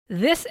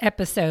This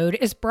episode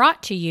is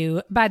brought to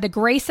you by the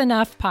Grace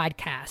Enough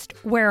podcast,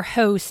 where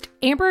host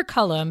Amber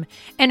Cullum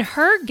and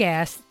her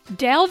guests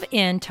delve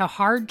into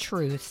hard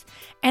truths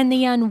and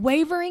the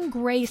unwavering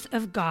grace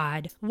of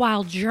God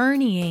while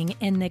journeying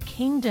in the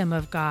kingdom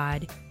of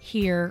God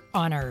here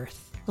on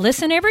earth.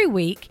 Listen every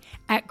week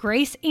at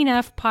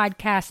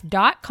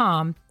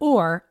graceenoughpodcast.com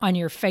or on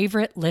your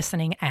favorite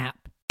listening app.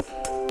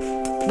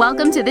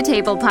 Welcome to the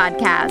Table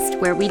Podcast,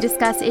 where we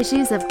discuss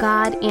issues of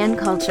God and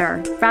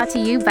culture, brought to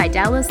you by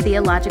Dallas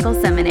Theological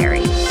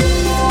Seminary.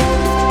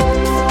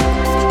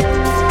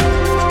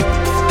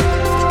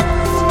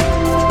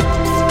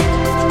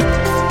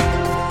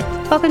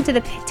 Welcome to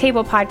the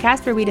Table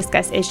Podcast, where we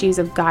discuss issues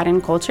of God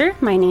and culture.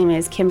 My name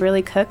is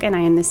Kimberly Cook, and I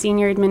am the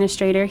Senior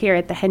Administrator here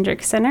at the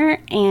Hendrick Center.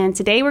 And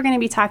today we're going to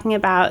be talking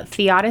about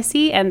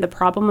theodicy and the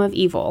problem of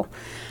evil.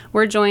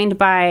 We're joined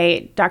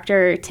by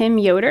Dr. Tim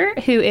Yoder,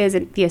 who is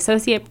the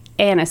Associate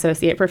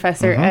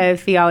Professor of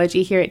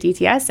Theology here at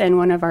DTS and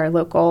one of our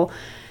local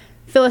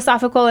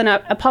philosophical and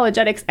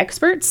apologetics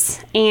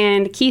experts,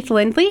 and Keith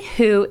Lindley,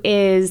 who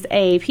is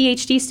a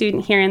PhD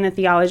student here in the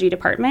theology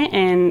department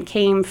and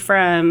came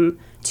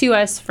to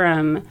us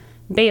from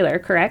Baylor,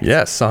 correct?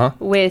 Yes,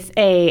 with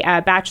a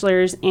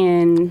bachelor's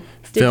in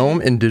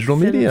Film and digital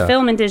media.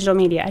 Film and digital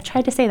media. I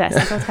tried to say that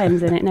several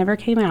times and it never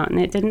came out,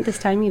 and it didn't this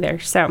time either.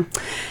 So,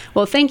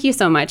 well, thank you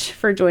so much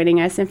for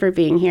joining us and for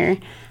being here.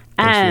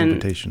 Thanks for the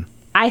invitation.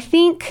 I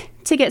think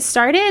to get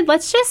started,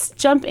 let's just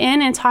jump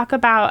in and talk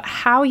about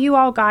how you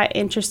all got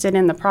interested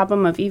in the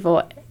problem of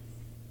evil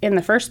in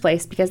the first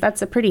place, because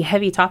that's a pretty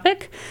heavy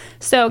topic.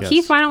 So, yes.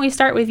 Keith, why don't we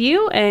start with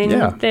you,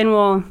 and then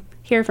we'll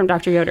hear from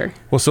Dr. Yoder.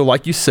 Well, so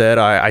like you said,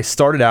 I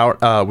started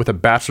out with a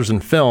bachelor's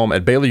in film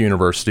at Baylor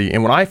University,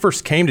 and when I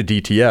first came to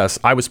DTS,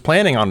 I was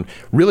planning on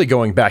really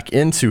going back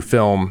into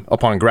film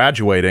upon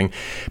graduating,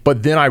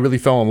 but then I really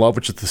fell in love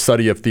with the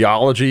study of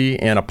theology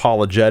and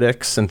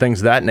apologetics and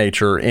things of that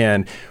nature,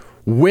 and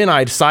when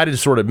I decided to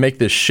sort of make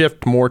this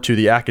shift more to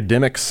the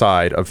academic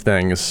side of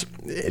things,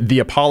 the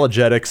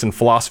apologetics and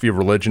philosophy of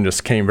religion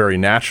just came very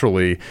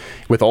naturally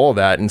with all of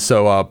that. And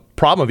so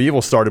Problem of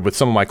Evil started with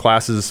some of my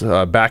classes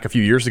back a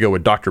few years ago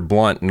with Dr.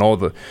 Blunt and all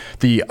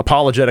the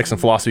apologetics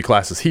and philosophy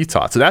classes he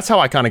taught. So that's how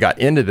I kind of got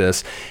into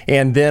this.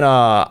 And then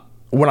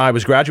when I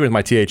was graduating with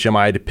my THM,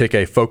 I had to pick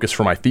a focus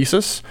for my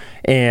thesis,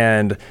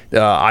 and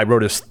I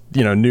wrote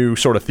a new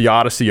sort of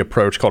theodicy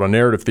approach called a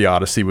narrative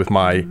theodicy with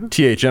my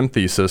THM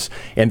thesis,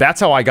 and that's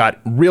how I got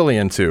really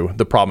into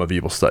the problem of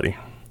evil study.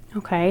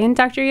 Okay, and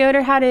Dr.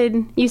 Yoder,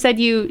 you said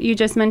you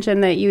just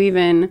mentioned that you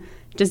even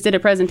just did a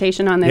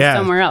presentation on this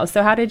somewhere else,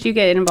 so how did you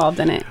get involved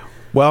in it?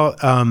 Well,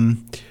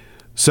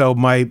 so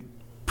my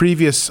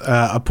previous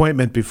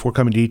appointment before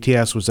coming to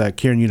DTS was at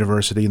Kearn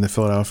University in the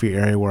Philadelphia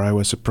area, where I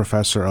was a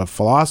professor of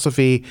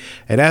philosophy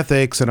and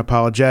ethics and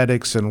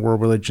apologetics and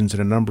world religions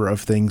and a number of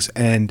things.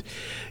 And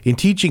in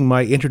teaching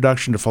my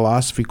Introduction to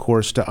Philosophy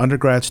course to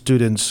undergrad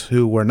students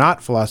who were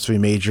not philosophy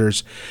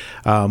majors,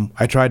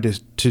 I tried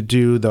to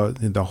do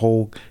the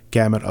whole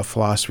gamut of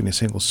philosophy in a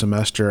single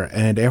semester.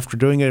 And after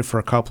doing it for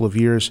a couple of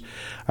years,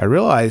 I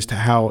realized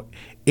how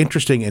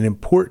interesting and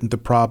important the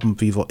problem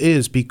of evil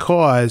is,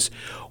 because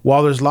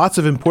while there's lots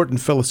of important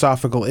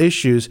philosophical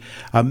issues,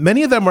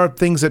 many of them are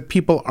things that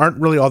people aren't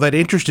really all that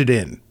interested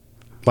in,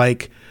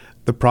 like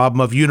the problem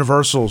of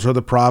universals or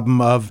the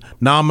problem of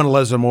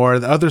nominalism or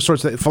the other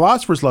sorts of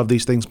philosophers love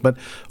these things, but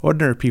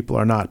ordinary people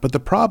are not. But the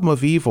problem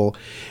of evil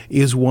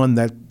is one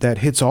that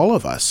hits all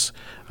of us.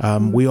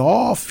 We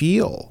all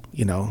feel,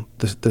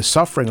 the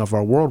suffering of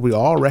our world. We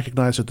all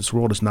recognize that this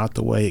world is not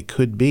the way it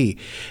could be,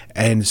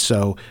 and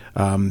so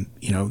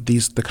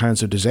the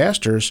kinds of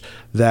disasters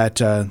that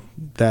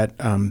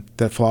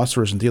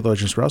philosophers and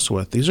theologians wrestle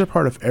with. These are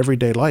part of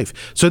everyday life.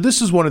 So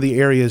this is one of the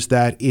areas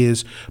that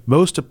is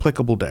most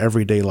applicable to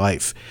everyday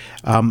life.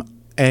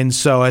 And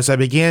so as I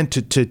began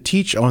to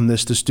teach on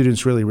this, the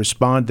students really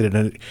responded,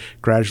 and it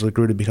gradually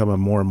grew to become a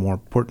more and more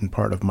important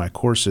part of my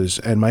courses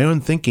and my own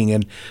thinking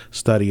and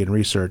study and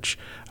research.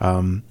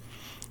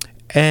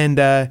 And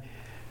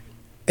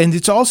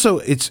it's also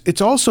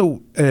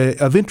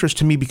of interest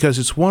to me because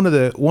it's one of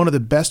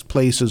the best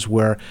places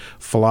where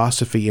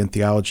philosophy and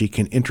theology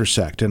can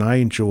intersect, and I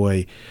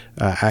enjoy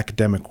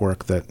academic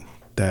work that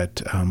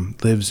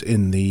lives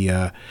in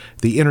the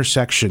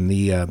intersection,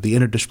 the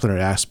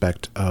interdisciplinary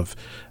aspect of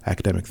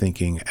academic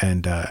thinking,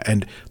 and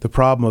the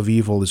problem of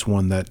evil is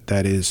one that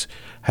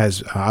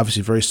has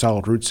obviously very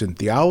solid roots in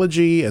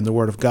theology and the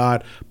Word of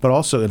God, but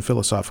also in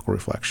philosophical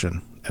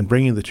reflection. And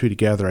bringing the two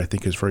together, I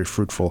think, is very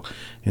fruitful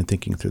in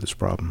thinking through this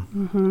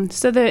problem. Mm-hmm.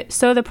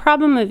 So the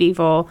problem of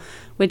evil,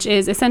 which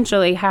is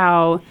essentially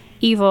how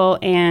evil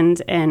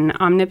and an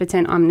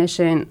omnipotent,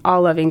 omniscient,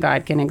 all-loving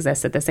God can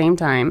exist at the same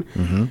time,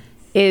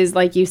 is,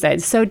 like you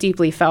said, so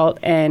deeply felt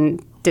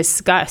and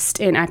discussed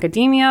in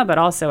academia, but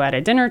also at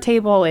a dinner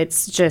table.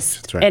 It's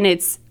just, and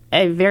it's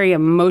a very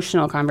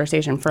emotional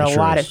conversation for a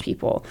lot of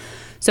people.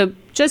 So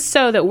just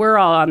so that we're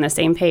all on the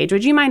same page,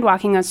 would you mind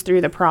walking us through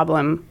the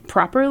problem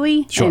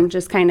properly? Sure. And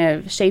just kind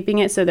of shaping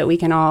it so that we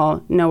can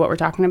all know what we're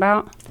talking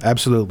about?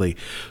 Absolutely.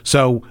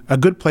 So a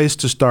good place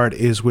to start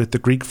is with the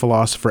Greek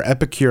philosopher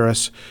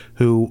Epicurus,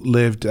 who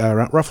lived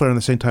roughly around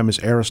the same time as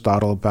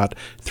Aristotle, about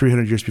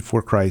 300 years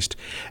before Christ.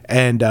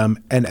 And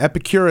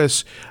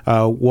Epicurus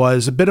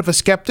was a bit of a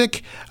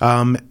skeptic,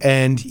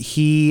 and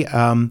he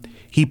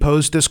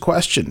posed this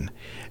question.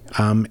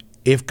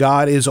 If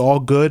God is all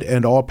good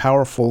and all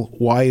powerful,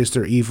 why is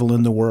there evil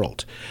in the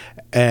world?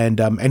 And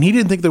he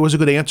didn't think there was a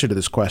good answer to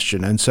this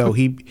question, and so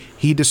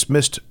he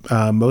dismissed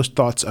most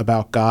thoughts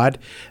about God,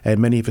 and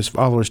many of his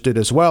followers did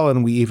as well.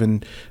 And we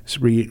even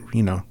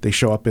they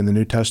show up in the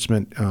New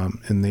Testament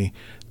in the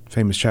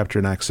famous chapter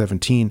in Acts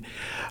 17.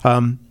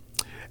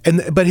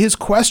 But his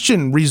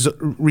question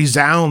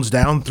resounds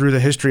down through the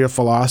history of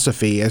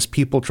philosophy as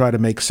people try to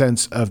make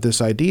sense of this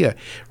idea,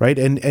 right?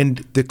 And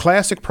the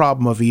classic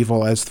problem of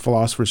evil, as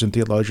philosophers and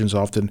theologians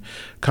often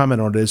comment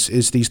on,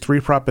 is these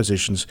three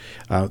propositions: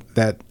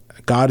 that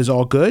God is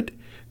all good,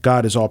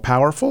 God is all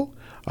powerful,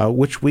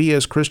 which we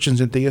as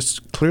Christians and theists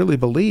clearly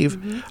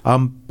believe,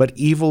 but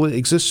evil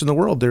exists in the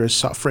world. There is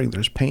suffering,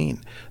 there's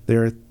pain,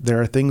 there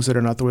are things that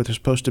are not the way they're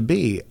supposed to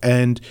be.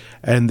 And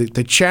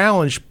the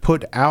challenge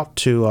put out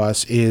to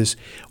us is,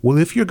 well,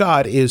 if your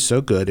God is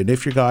so good and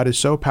if your God is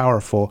so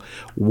powerful,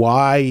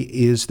 why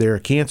is there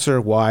cancer?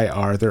 Why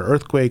are there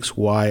earthquakes?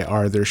 Why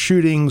are there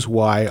shootings?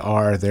 Why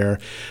are there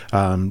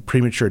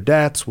premature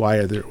deaths? Why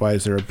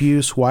is there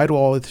abuse? Why do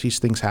all of these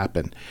things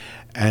happen?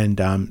 And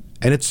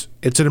it's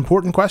an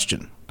important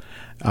question.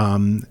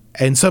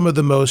 And some of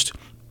the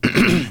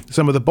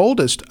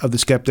boldest of the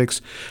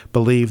skeptics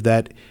believe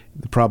that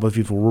the problem of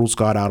evil rules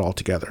God out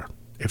altogether.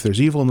 If there's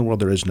evil in the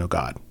world, there is no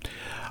God.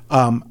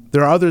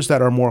 There are others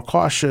that are more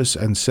cautious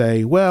and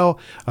say, well,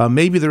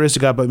 maybe there is a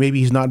God, but maybe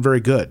he's not very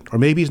good, or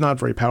maybe he's not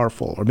very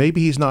powerful, or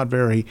maybe he's not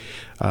very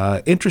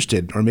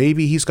interested, or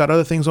maybe he's got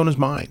other things on his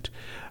mind.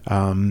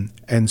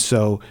 And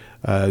so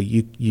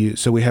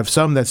so we have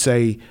some that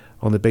say,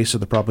 on the basis of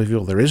the problem of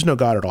evil, there is no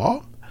God at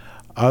all.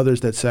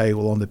 Others that say,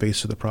 well, on the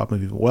basis of the problem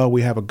of evil, well,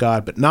 we have a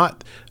God, but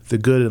not the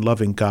good and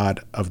loving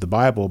God of the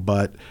Bible,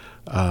 but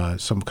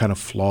some kind of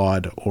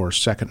flawed or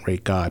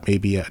second-rate God,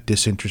 maybe a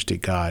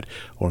disinterested God,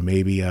 or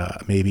maybe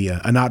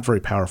a not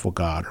very powerful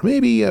God, or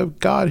maybe a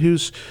God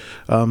who's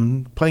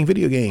playing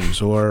video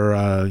games, or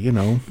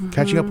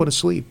catching up on his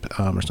sleep,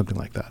 or something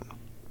like that.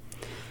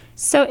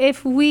 So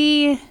if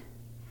we,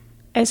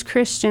 as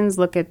Christians,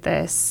 look at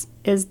this,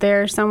 is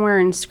there somewhere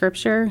in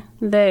Scripture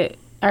that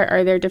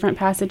are there different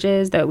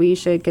passages that we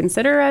should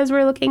consider as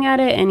we're looking at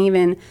it, and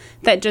even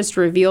that just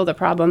reveal the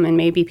problem, and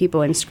maybe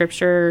people in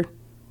Scripture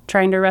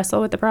trying to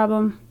wrestle with the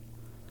problem?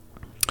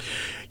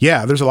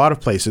 Yeah, there's a lot of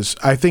places.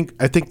 I think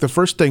the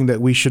first thing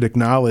that we should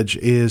acknowledge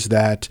is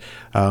that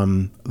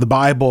the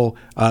Bible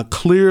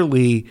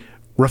clearly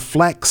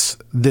reflects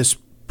this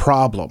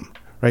problem,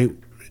 right?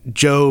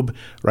 Job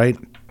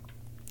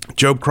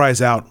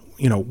cries out,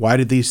 why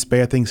did these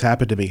bad things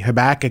happen to me?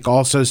 Habakkuk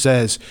also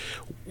says,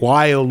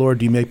 why, O Lord,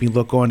 do you make me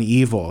look on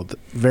evil? The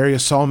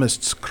various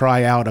psalmists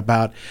cry out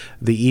about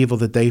the evil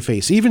that they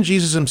face. Even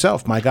Jesus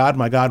himself, my God,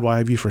 why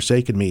have you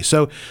forsaken me?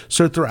 So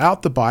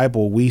throughout the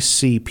Bible, we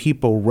see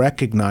people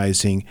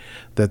recognizing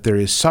that there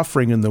is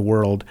suffering in the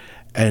world,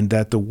 and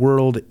that the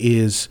world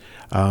is,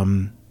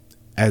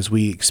 as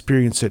we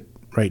experience it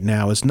right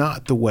now, is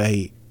not the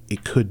way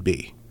it could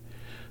be.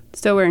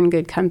 So we're in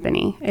good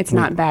company. It's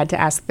not bad to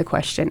ask the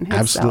question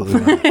itself.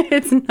 Absolutely not.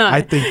 It's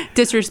not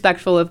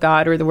disrespectful of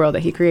God or the world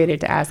that he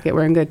created to ask it.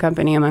 We're in good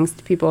company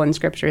amongst people in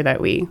Scripture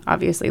that we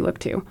obviously look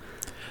to.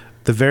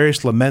 The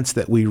various laments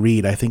that we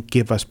read, I think,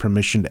 give us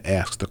permission to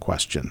ask the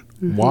question,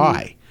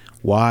 why?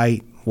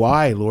 Why,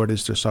 Lord,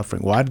 is there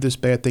suffering? Why did this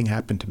bad thing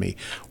happen to me?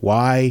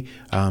 Why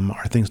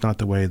are things not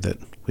the way that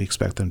we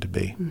expect them to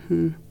be?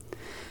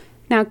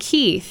 Now,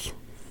 Keith,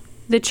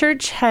 the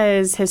church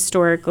has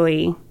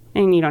historically,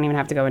 and you don't even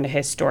have to go into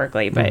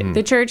historically, but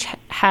the church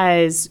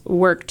has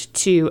worked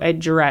to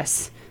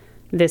address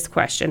this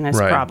question, this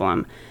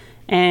problem.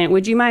 And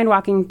would you mind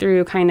walking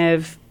through kind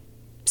of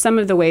some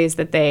of the ways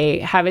that they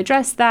have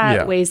addressed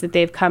that, ways that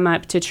they've come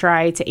up to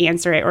try to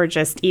answer it or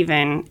just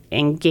even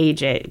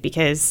engage it?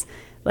 Because,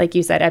 like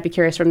you said,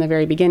 Epicurus from the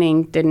very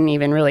beginning didn't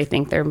even really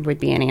think there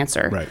would be an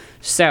answer. Right.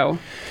 So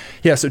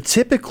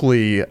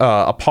typically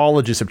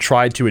apologists have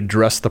tried to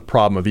address the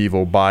problem of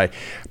evil by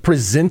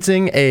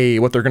presenting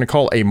what they're going to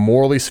call a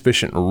morally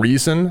sufficient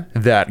reason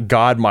that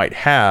God might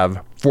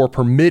have for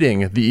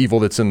permitting the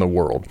evil that's in the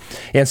world.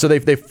 And so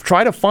they've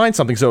tried to find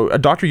something. So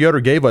Dr.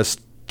 Yoder gave us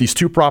these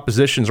three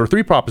propositions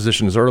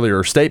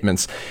earlier,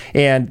 statements,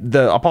 and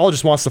the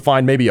apologist wants to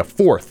find maybe a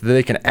fourth that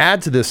they can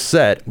add to this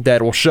set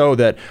that will show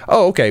that,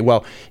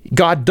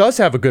 God does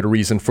have a good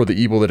reason for the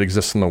evil that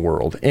exists in the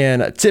world.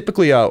 And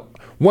typically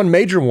one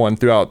major one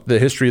throughout the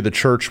history of the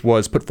church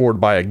was put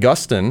forward by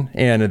Augustine,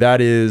 and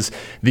that is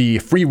the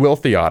free will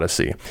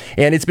theodicy.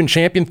 And it's been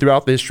championed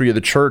throughout the history of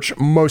the church.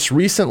 Most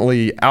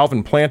recently,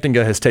 Alvin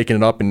Plantinga has taken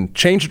it up and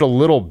changed it a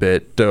little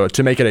bit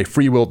to make it a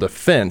free will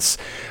defense.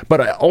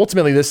 But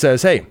ultimately, this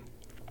says, hey,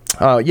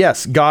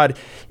 yes, God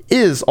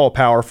is all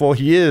powerful,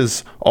 he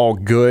is all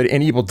good,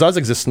 and evil does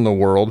exist in the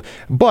world,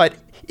 but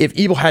if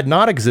evil had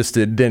not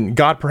existed, then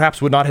God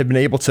perhaps would not have been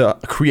able to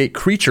create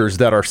creatures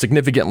that are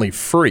significantly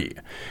free.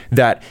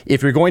 That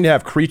if you're going to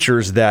have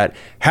creatures that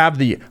have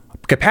the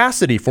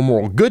capacity for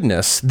moral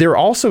goodness, there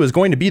also is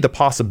going to be the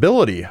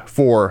possibility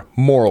for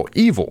moral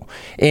evil.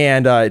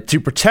 And to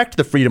protect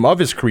the freedom of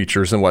his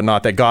creatures and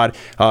whatnot, that God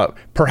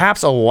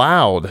perhaps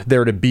allowed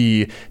there to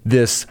be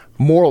this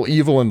moral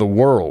evil in the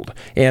world.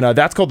 And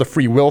that's called the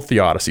free will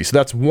theodicy. So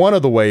that's one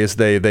of the ways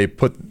they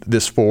put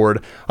this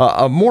forward.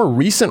 A more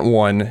recent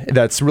one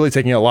that's really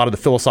taking a lot of the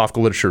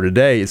philosophical literature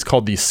today is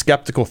called the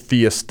skeptical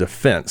theist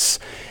defense.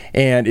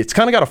 And it's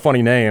kind of got a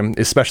funny name,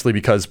 especially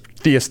because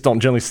theists don't,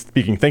 generally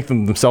speaking, think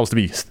themselves to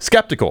be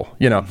skeptical,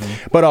 you know.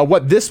 Mm-hmm. But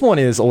what this one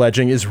is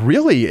alleging is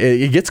really,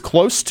 it gets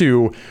close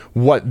to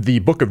what the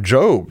book of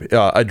Job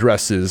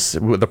addresses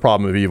the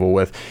problem of evil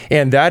with.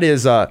 And that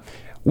is,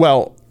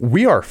 well,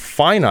 we are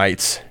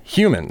finite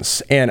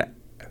humans, and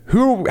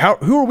who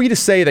are we to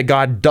say that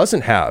God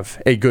doesn't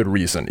have a good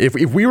reason? If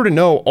we were to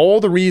know all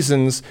the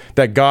reasons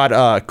that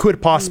God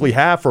could possibly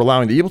have for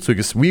allowing the evil to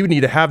exist, we would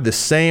need to have the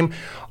same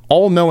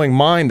all-knowing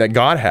mind that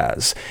God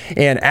has.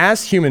 And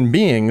as human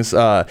beings,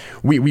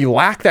 we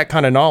lack that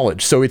kind of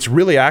knowledge. So it's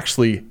really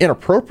actually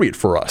inappropriate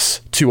for us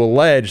to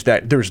allege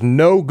that there's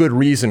no good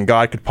reason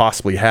God could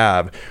possibly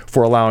have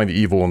for allowing the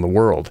evil in the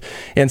world.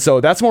 And so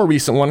that's a more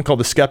recent one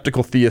called the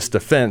skeptical theist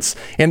defense.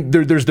 And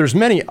there's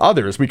many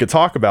others we could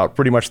talk about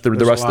pretty much the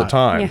rest of the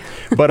time. Yeah.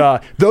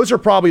 But those are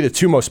probably the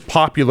two most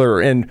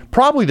popular and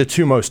probably the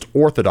two most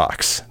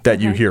orthodox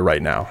that you hear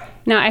right now.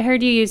 Now, I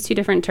heard you use two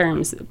different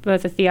terms,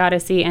 both a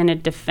theodicy and a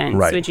defense.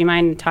 Right. Would you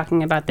mind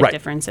talking about the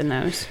difference in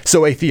those?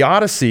 So a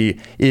theodicy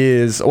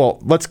is, well,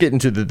 let's get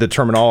into the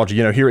terminology.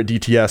 You know, here at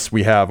DTS,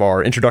 we have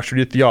our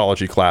introductory to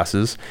theology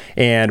classes,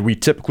 and we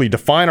typically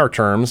define our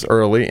terms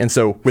early. And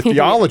so with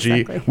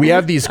theology, we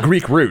have these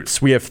Greek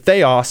roots. We have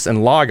theos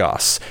and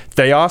logos.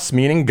 Theos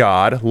meaning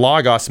God,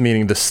 logos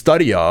meaning the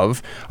study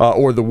of,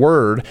 or the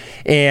word.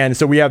 And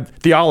so we have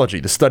theology,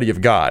 the study of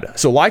God.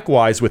 So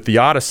likewise with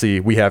theodicy,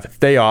 we have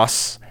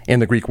theos and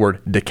the Greek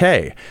word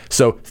decay.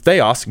 So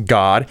theos,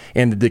 God,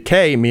 and the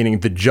decay meaning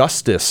the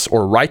justice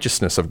or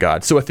righteousness of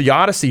God. So a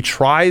theodicy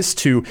tries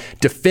to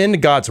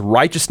defend God's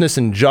righteousness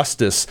and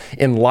justice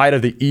in light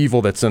of the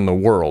evil that's in the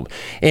world.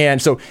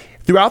 And so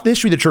throughout the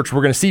history of the church,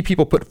 we're going to see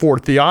people put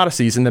forward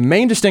theodicies, and the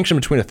main distinction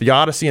between a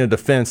theodicy and a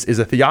defense is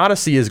a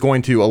theodicy is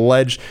going to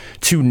allege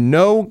to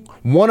know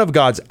one of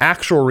God's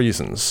actual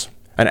reasons,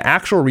 an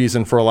actual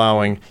reason for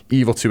allowing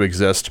evil to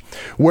exist.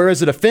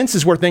 Whereas a defense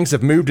is where things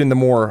have moved into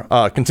more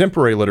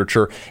contemporary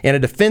literature, and a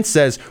defense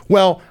says,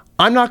 well,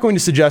 I'm not going to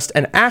suggest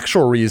an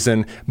actual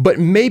reason, but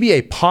maybe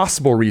a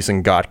possible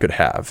reason God could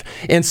have.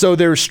 And so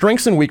there's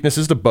strengths and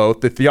weaknesses to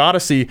both. The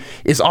theodicy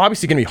is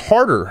obviously going to be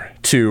harder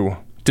to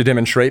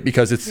demonstrate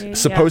because it's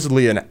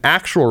supposedly an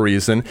actual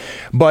reason,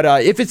 but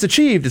if it's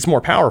achieved, it's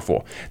more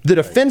powerful. The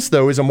defense,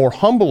 though, is a more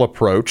humble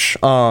approach,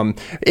 and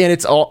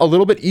it's a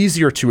little bit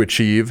easier to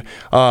achieve,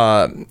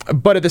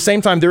 but at the same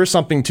time, there is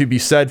something to be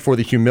said for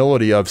the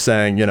humility of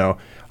saying, you know,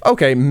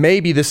 okay,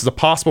 maybe this is a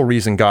possible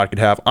reason God could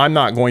have. I'm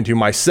not going to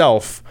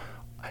myself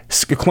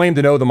claim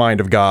to know the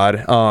mind of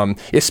God,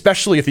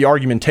 especially if the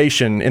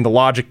argumentation and the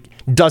logic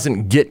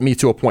doesn't get me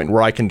to a point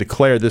where I can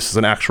declare this is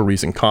an actual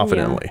reason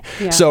confidently.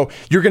 Yeah. So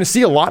you're going to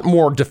see a lot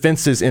more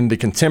defenses in the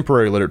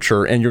contemporary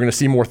literature, and you're going to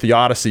see more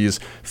theodicies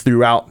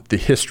throughout the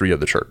history of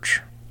the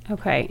church.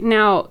 Okay.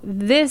 Now,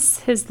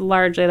 this has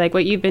largely, like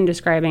what you've been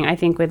describing, I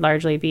think would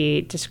largely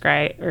be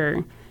described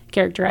or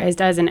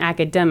characterized as an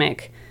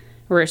academic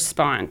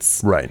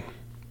response. Right.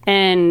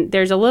 And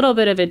there's a little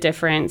bit of a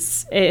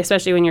difference,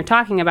 especially when you're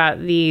talking about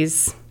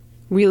these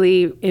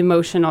really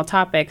emotional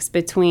topics,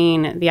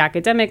 between the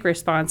academic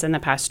response and the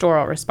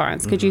pastoral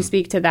response. Could you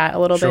speak to that a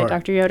little bit,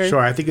 Dr. Yoder? Sure.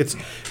 I think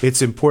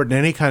it's important in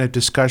any kind of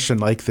discussion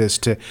like this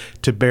to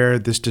bear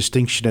this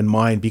distinction in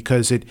mind,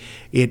 because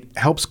it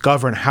helps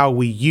govern how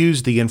we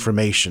use the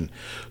information.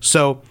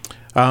 So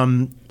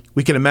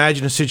we can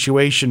imagine a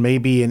situation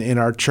maybe in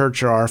our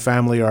church or our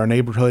family or our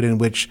neighborhood in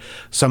which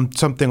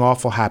something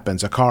awful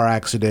happens, a car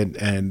accident,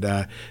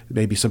 and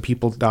maybe some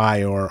people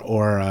die,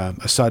 or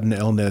a sudden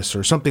illness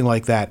or something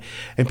like that.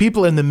 And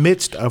people in the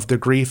midst of the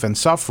grief and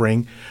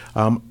suffering,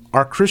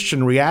 our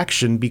Christian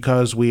reaction,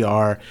 because we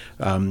are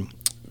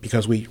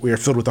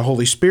filled with the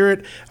Holy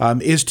Spirit,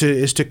 is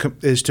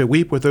to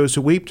weep with those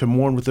who weep, to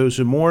mourn with those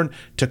who mourn,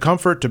 to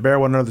comfort, to bear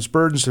one another's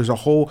burdens. There's a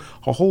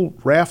whole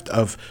raft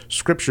of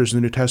scriptures in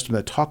the New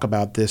Testament that talk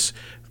about this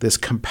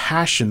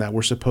compassion that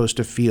we're supposed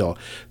to feel,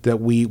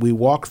 that we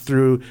walk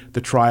through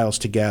the trials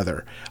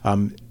together,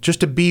 just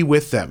to be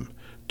with them,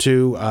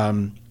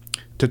 to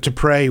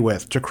pray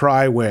with, to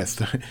cry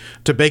with,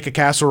 to bake a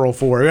casserole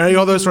for,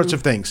 all those sorts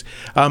of things.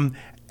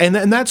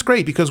 and that's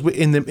great because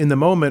in the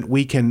moment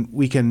we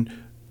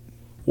can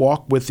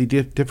walk with the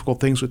difficult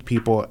things with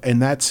people,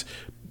 and that's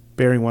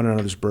bearing one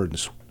another's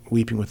burdens,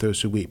 weeping with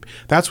those who weep.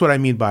 That's what I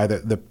mean by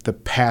the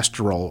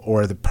pastoral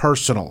or the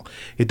personal.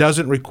 It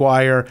doesn't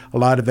require a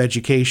lot of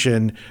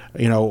education,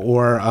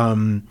 or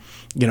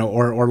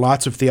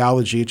lots of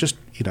theology. It just,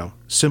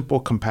 simple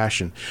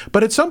compassion.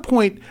 But at some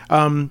point,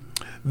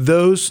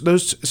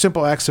 those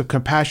simple acts of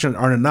compassion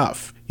aren't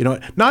enough.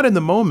 Not in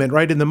the moment,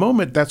 right? In the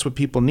moment, that's what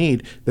people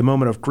need, the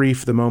moment of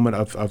grief, the moment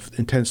of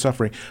intense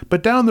suffering.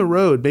 But down the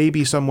road,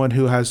 maybe someone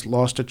who has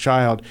lost a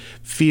child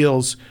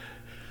feels,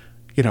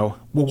 well,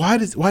 why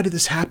did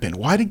this happen?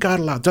 Why did God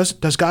allow? Does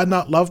God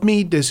not love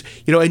me?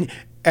 And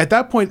at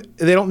that point,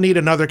 they don't need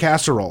another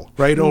casserole,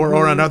 right,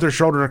 or another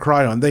shoulder to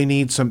cry on. They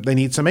need some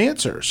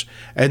answers,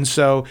 and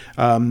so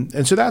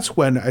that's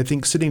when I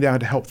think sitting down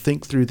to help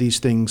think through these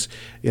things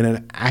in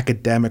an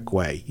academic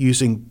way,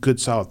 using good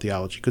solid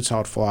theology, good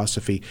solid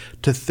philosophy,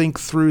 to think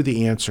through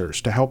the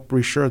answers, to help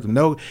reassure them.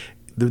 No,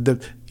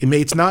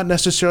 it's not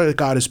necessarily that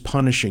God is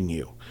punishing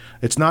you.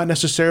 It's not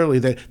necessarily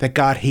that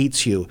God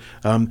hates you.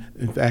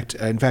 In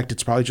fact,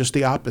 it's probably just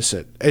the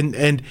opposite.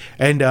 And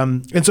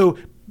so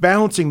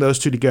balancing those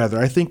two together,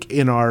 I think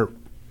in our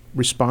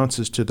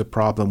responses to the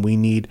problem, we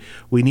need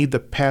the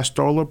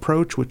pastoral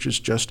approach, which is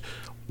just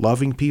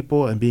loving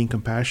people and being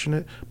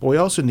compassionate, but we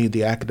also need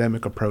the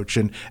academic approach.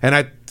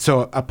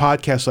 So a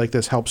podcast like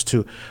this helps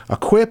to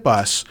equip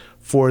us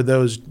for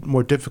those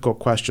more difficult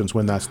questions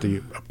when that's the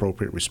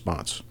appropriate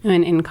response.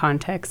 And in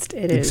context,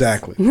 it is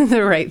exactly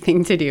the right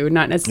thing to do,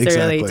 not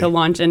necessarily to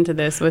launch into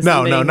this with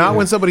somebody. No, not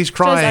when somebody's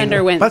crying.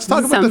 Let's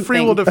talk about the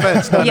free will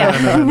defense.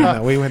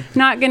 No. We went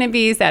not going to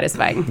be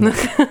satisfying.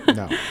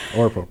 No,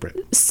 or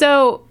appropriate.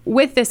 So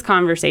with this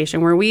conversation,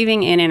 we're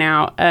weaving in and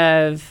out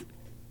of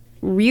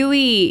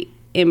really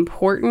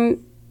important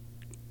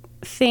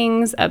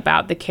things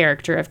about the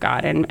character of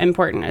God and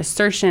important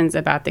assertions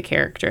about the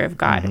character of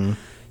God. Mm-hmm.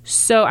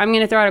 So I'm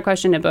going to throw out a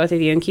question to both of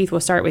you, and Keith,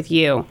 we'll start with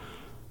you.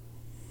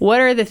 What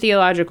are the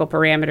theological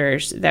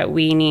parameters that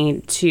we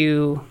need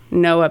to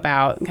know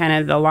about, kind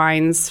of the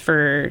lines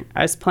for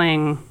us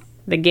playing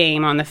the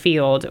game on the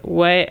field?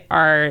 What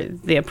are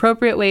the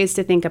appropriate ways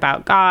to think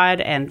about God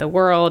and the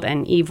world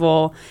and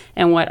evil,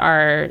 and what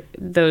are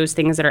those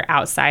things that are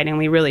outside and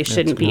we really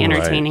shouldn't be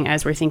entertaining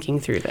as we're thinking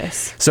through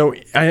this? So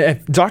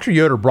Dr.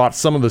 Yoder brought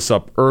some of this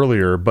up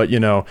earlier, but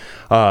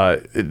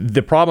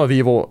the problem of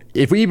evil,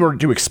 if we were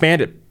to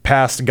expand it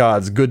past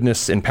God's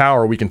goodness and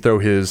power, we can throw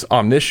his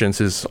omniscience,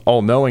 his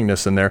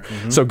all-knowingness in there.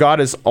 Mm-hmm. So God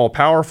is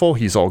all-powerful,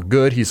 he's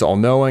all-good, he's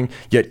all-knowing,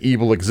 yet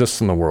evil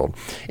exists in the world.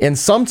 And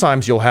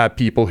sometimes you'll have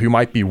people who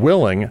might be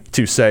willing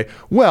to say,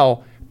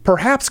 well,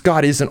 perhaps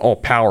God isn't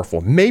all-powerful.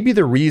 Maybe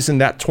the reason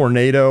that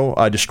tornado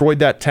destroyed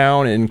that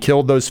town and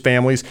killed those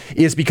families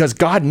is because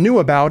God knew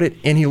about it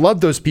and he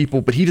loved those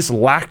people, but he just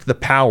lacked the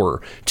power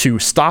to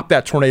stop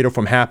that tornado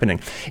from happening.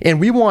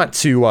 And we want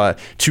to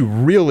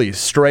really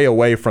stray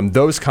away from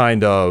those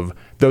kind of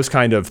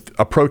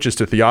approaches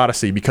to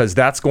theodicy, because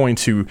that's going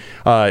to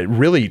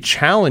really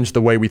challenge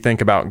the way we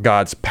think about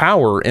God's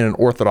power in an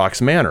orthodox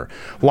manner.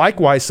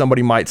 Likewise,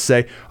 somebody might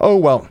say, oh,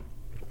 well,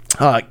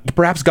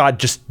 perhaps God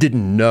just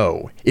didn't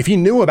know. If he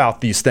knew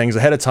about these things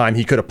ahead of time,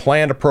 he could have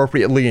planned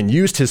appropriately and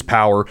used his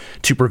power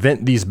to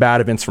prevent these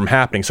bad events from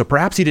happening. So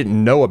perhaps he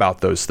didn't know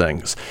about those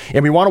things.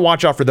 And we want to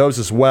watch out for those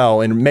as well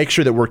and make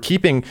sure that we're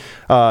keeping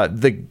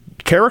the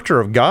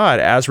character of God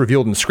as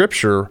revealed in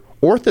Scripture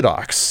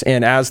orthodox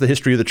and as the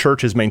history of the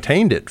church has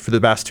maintained it for the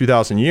past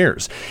 2,000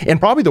 years. And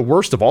probably the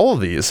worst of all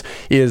of these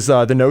is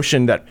the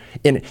notion that,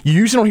 and you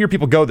usually don't hear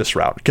people go this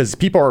route because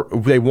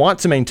they want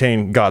to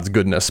maintain God's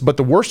goodness, but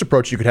the worst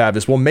approach you could have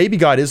is, well, maybe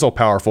God is all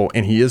powerful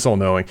and he is all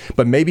knowing,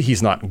 but maybe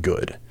he's not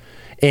good.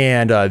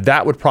 And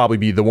that would probably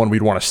be the one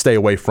we'd want to stay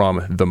away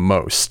from the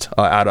most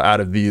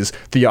out of these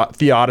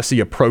theodicy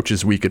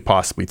approaches we could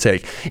possibly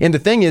take. And the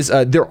thing is,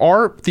 there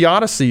are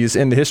theodicies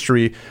in the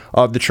history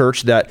of the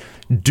church that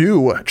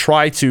do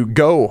try to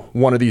go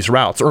one of these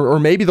routes, or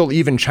maybe they'll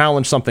even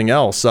challenge something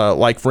else.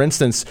 Like, for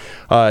instance,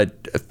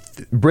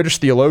 British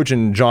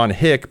theologian John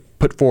Hick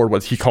put forward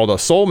what he called a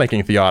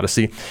soul-making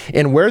theodicy.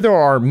 And where there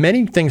are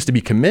many things to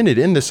be commended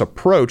in this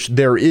approach,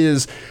 there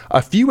is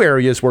a few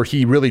areas where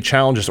he really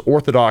challenges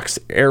orthodox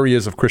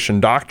areas of Christian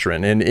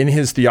doctrine. And in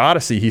his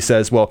theodicy, he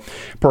says, well,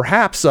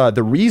 perhaps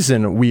the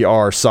reason we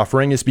are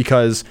suffering is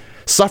because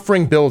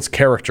suffering builds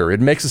character.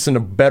 It makes us into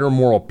better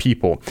moral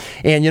people.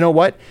 And you know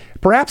what?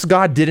 Perhaps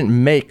God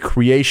didn't make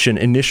creation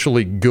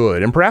initially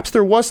good, and perhaps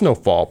there was no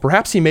fall.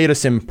 Perhaps he made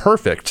us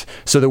imperfect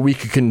so that we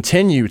could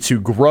continue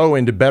to grow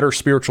into better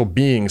spiritual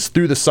beings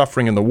through the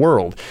suffering in the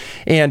world.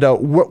 And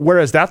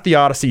whereas that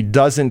theodicy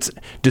doesn't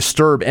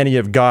disturb any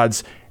of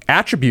God's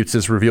attributes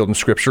as revealed in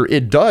Scripture,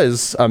 it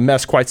does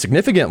mess quite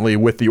significantly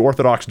with the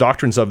orthodox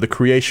doctrines of the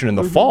creation and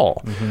the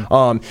fall.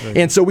 Mm-hmm.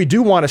 And so we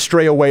do want to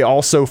stray away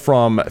also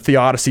from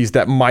theodicies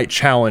that might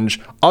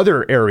challenge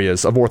other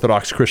areas of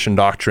orthodox Christian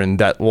doctrine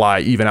that lie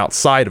even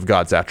outside of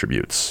God's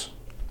attributes.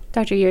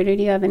 Dr. Yoder,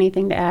 do you have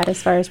anything to add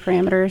as far as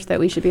parameters that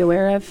we should be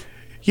aware of?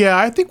 Yeah,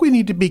 I think we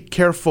need to be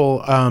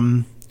careful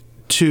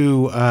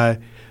to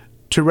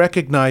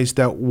recognize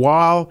that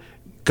while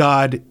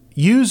God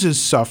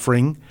uses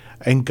suffering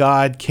and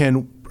God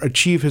can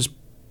achieve his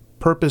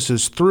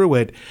purposes through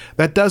it,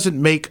 that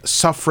doesn't make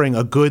suffering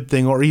a good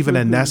thing or even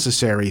a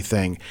necessary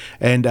thing.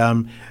 And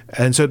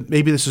so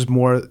maybe this is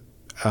more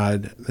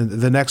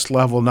the next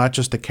level, not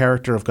just the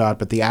character of God,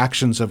 but the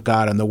actions of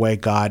God and the way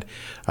God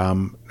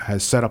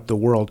has set up the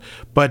world.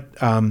 But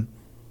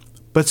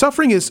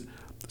suffering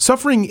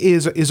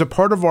is a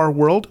part of our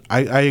world.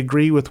 I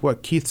agree with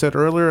what Keith said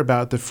earlier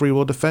about the free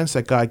will defense,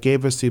 that God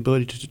gave us the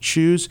ability to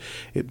choose.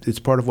 It's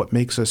part of what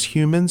makes us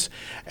humans.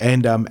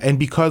 And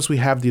because we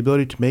have the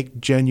ability to make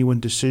genuine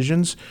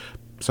decisions,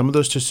 some of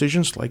those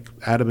decisions, like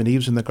Adam and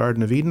Eve's in the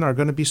Garden of Eden, are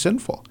going to be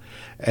sinful.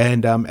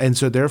 And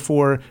so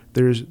therefore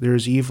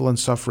there's evil and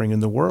suffering in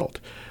the world.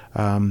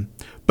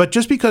 But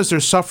just because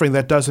there's suffering,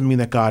 that doesn't mean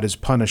that God is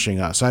punishing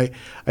us. I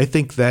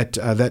think that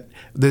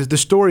the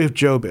story of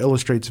Job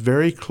illustrates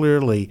very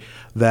clearly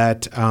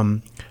that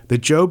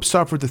Job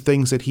suffered the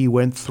things that he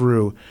went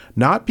through,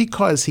 not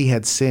because he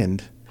had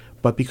sinned,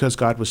 but because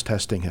God was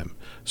testing him.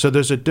 So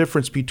there's a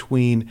difference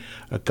between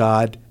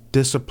God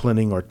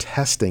disciplining or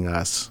testing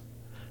us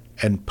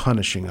and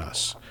punishing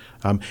us.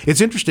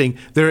 It's interesting.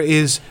 There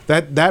is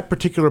that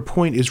particular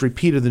point is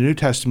repeated in the New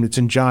Testament. It's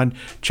in John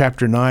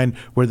chapter 9,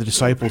 where the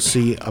disciples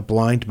see a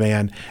blind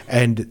man,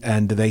 and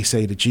they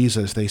say to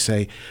Jesus, they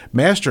say,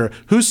 "Master,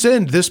 who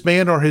sinned, this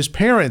man or his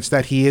parents,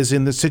 that he is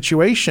in this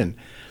situation?"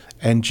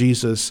 And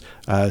Jesus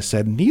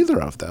said,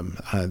 "Neither of them.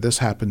 This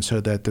happened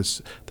so that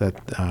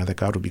that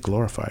God would be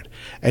glorified."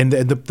 And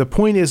the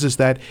point is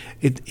that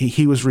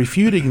he was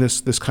refuting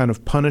this kind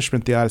of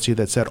punishment theodicy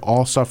that said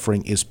all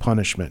suffering is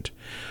punishment.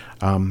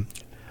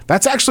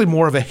 That's actually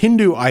more of a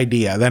Hindu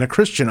idea than a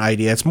Christian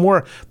idea. It's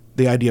more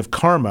the idea of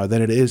karma than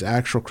it is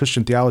actual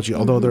Christian theology,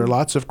 although there are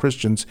lots of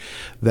Christians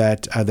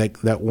that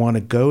want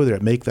to go there,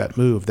 make that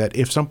move, that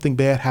if something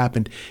bad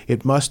happened,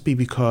 it must be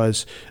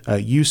because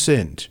you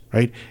sinned,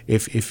 right?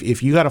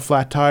 If you got a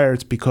flat tire,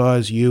 it's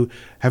because you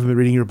haven't been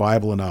reading your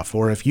Bible enough,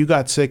 or if you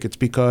got sick, it's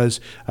because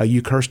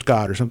you cursed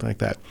God or something like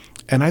that.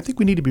 And I think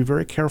we need to be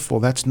very careful.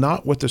 That's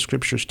not what the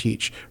scriptures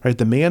teach, right?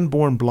 The man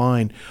born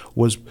blind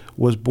was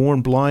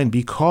born blind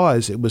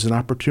because it was an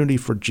opportunity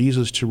for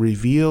Jesus to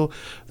reveal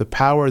the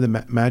power and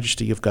the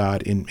majesty of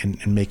God in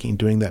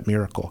doing that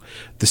miracle.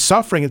 The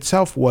suffering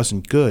itself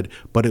wasn't good,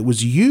 but it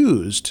was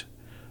used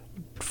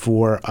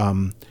for a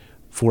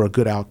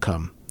good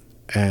outcome.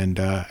 And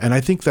I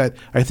think that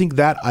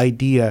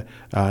idea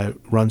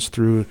runs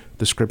through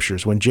the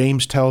scriptures. When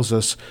James tells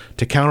us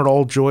to count it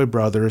all joy,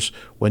 brothers,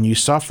 when you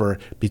suffer,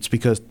 it's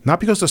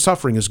not because the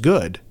suffering is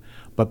good,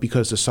 but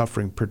because the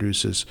suffering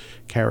produces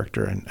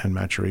character and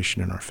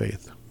maturation in our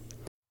faith.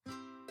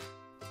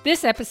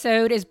 This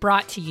episode is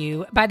brought to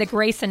you by the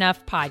Grace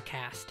Enough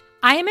podcast.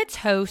 I am its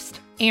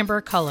host,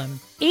 Amber Cullum.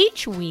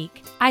 Each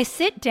week, I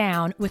sit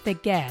down with a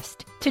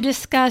guest to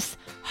discuss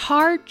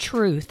hard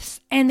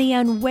truths and the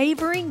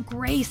unwavering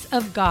grace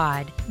of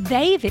God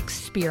they've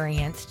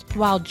experienced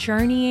while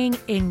journeying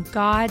in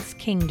God's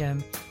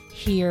kingdom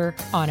here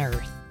on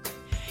earth.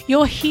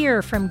 You'll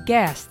hear from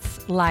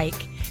guests like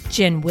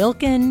Jen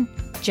Wilkin,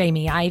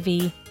 Jamie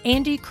Ivey,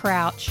 Andy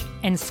Crouch,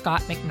 and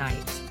Scott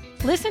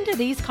McKnight. Listen to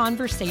these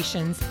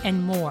conversations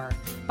and more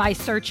by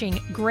searching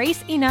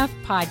Grace Enough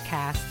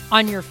Podcast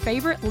on your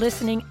favorite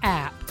listening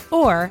app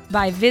or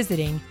by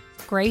visiting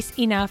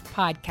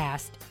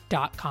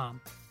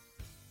graceenoughpodcast.com.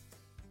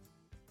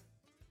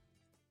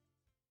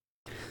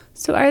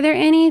 So are there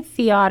any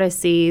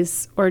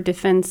theodicies or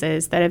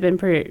defenses that have been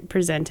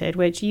presented,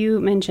 which you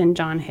mentioned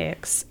John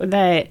Hicks,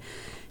 that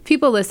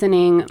people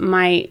listening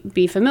might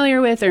be familiar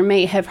with or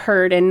may have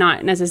heard and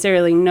not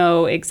necessarily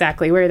know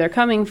exactly where they're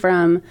coming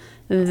from,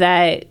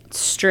 that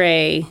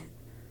stray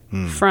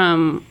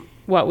from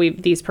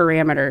these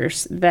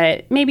parameters,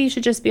 that maybe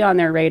should just be on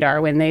their radar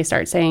when they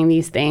start saying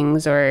these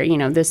things, or,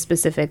 this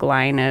specific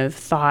line of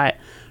thought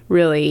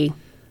really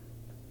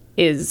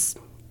is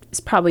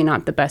probably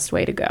not the best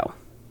way to go?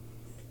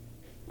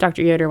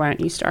 Dr. Yoder, why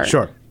don't you start?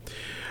 Sure.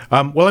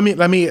 Well,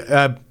 let me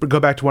go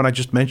back to one I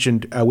just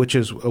mentioned, which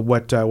is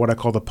what I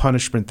call the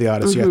punishment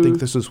theodicy. I think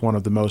this is one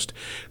of the most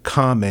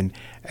common,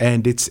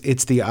 and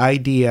it's the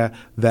idea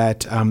that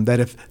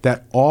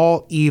that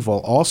all evil,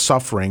 all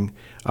suffering,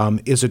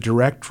 is a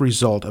direct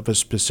result of a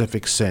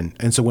specific sin.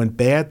 And so when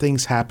bad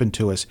things happen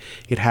to us,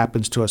 it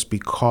happens to us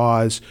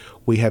because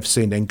we have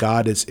sinned, and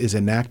God is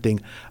enacting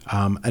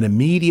an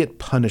immediate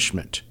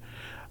punishment.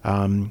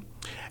 And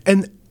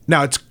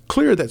now it's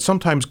clear that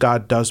sometimes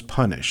God does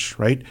punish,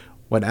 right?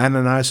 When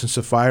Ananias and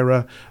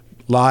Sapphira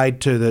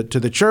lied to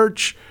the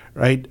church,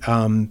 right?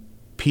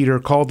 Peter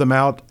called them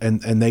out,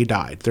 and they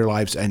died. Their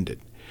lives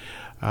ended.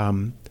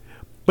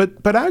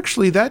 But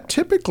actually, that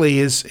typically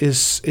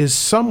is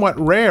somewhat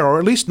rare, or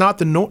at least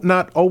not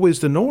always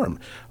the norm.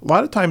 A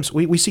lot of times,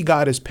 we see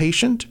God as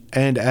patient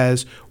and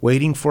as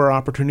waiting for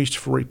opportunities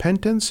for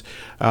repentance,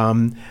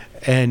 and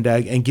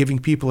giving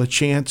people a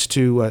chance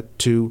to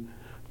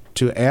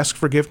ask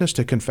forgiveness,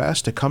 to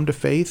confess, to come to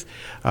faith.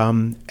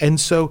 And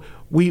so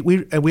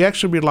we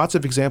actually read lots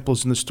of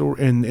examples in the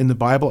story in the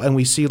Bible, and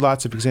we see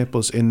lots of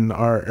examples in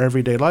our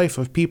everyday life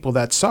of people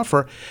that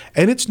suffer,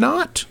 and it's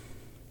not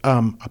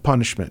a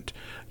punishment.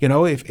 You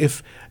know,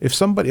 if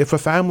a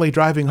family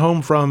driving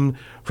home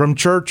from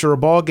church or a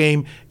ball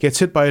game gets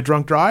hit by a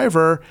drunk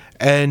driver,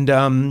 and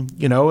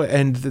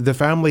and the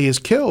family is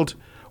killed,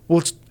 well,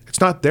 it's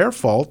not their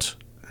fault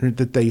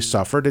that they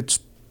suffered. It's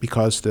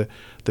because the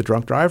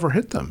drunk driver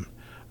hit them.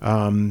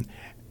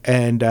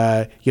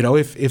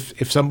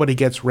 If somebody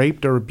gets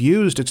raped or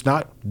abused, it's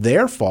not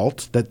their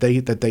fault that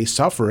they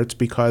suffer. It's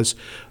because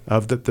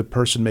of the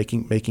person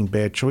making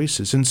bad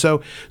choices. And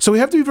so we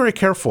have to be very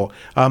careful.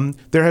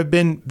 There have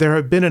been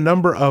a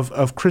number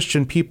of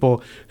Christian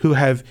people who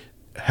have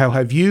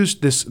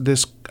used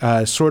this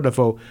sort of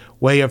a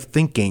way of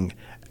thinking,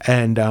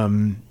 and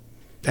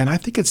I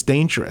think it's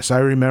dangerous. I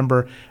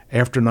remember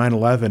after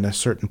 9/11, a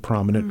certain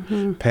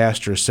prominent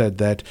pastor said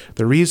that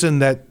the reason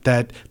that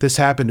this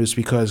happened is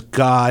because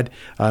God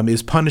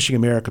is punishing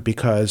America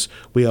because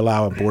we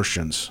allow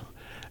abortions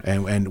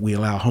and we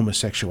allow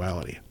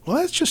homosexuality.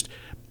 Well,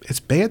 it's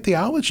bad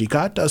theology.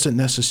 God doesn't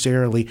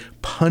necessarily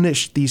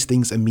punish these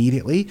things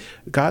immediately.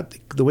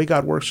 The way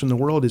God works in the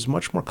world is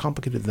much more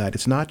complicated than that.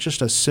 It's not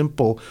just a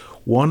simple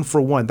one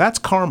for one. That's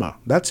karma.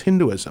 That's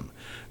Hinduism.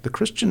 The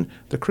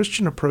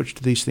Christian approach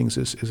to these things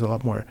is a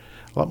lot more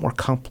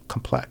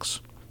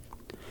complex.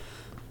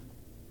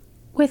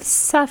 With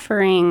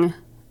suffering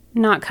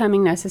not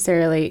coming as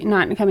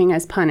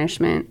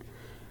punishment,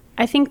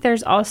 I think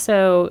there's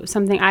also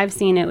something I've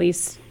seen, at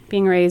least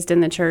being raised in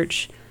the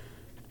church,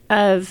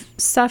 of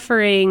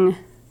suffering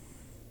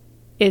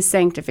is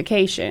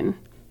sanctification.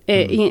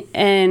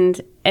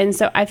 And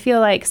so I feel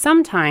like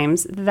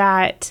sometimes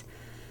that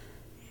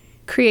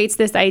creates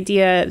this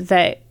idea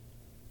that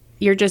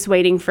you're just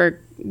waiting for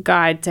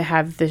God to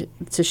have to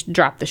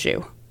drop the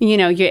shoe,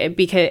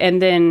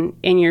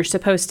 and you're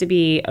supposed to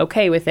be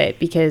okay with it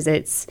because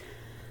it's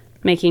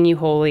making you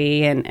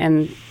holy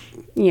and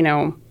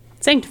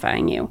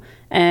sanctifying you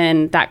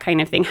and that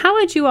kind of thing. How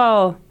would you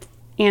all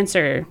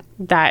answer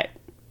that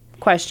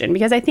question?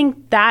 Because I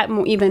think that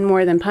even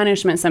more than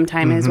punishment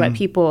sometimes is what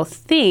people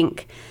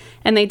think,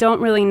 and they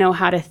don't really know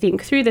how to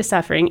think through the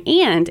suffering,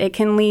 and it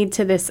can lead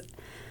to this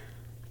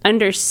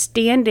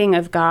understanding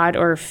of God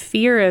or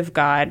fear of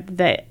God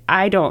that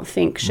I don't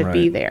think should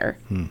be there.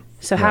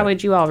 So how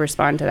would you all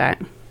respond to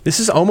that? This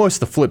is almost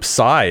the flip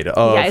side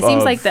of... Yeah, it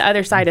seems like the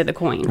other side of the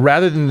coin.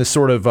 Rather than the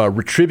sort of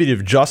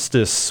retributive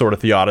justice sort of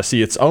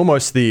theodicy, it's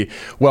almost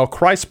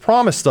Christ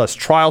promised us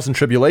trials and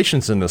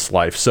tribulations in this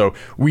life, so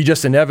we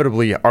just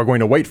inevitably are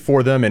going to wait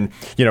for them, and,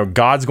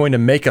 God's going to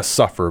make us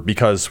suffer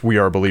because we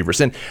are believers.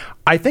 And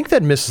I think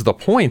that misses the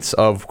points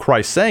of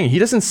Christ saying. He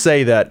doesn't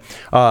say that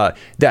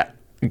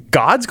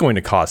God's going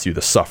to cause you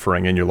the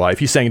suffering in your life.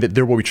 He's saying that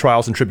there will be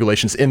trials and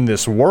tribulations in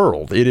this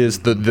world. It is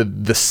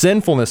the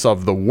sinfulness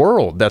of the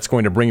world that's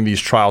going to bring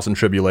these trials and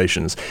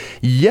tribulations.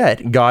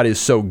 Yet, God is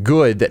so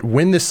good that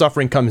when this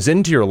suffering comes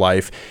into your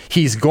life,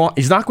 He's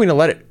not going to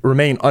let it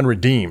remain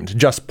unredeemed,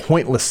 just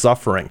pointless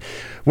suffering.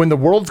 When the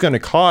world's going to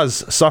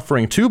cause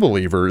suffering to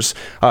believers,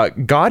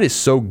 God is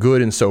so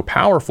good and so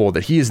powerful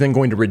that He is then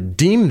going to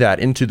redeem that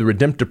into the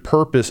redemptive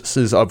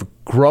purposes of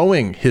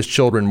growing His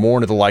children more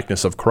into the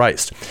likeness of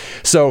Christ.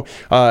 So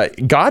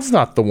God's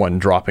not the one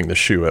dropping the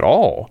shoe at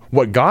all.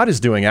 What God is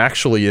doing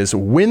actually is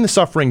when the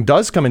suffering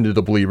does come into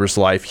the believer's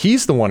life,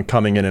 He's the one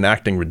coming in and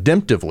acting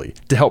redemptively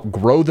to help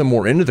grow them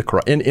more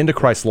into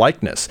Christ's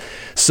likeness.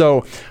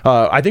 So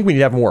I think we need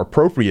to have a more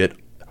appropriate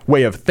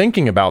way of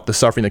thinking about the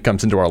suffering that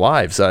comes into our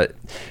lives.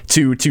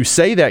 To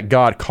say that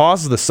God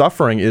causes the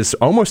suffering is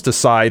almost to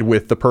side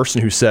with the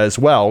person who says,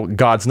 well,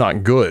 God's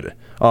not good.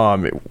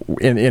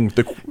 In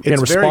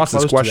response to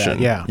this question.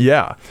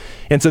 Yeah.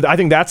 And so I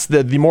think that's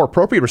the more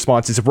appropriate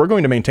response is if we're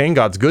going to maintain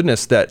God's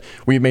goodness, that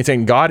we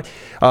maintain God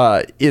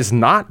is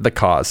not the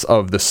cause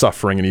of the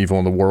suffering and evil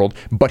in the world,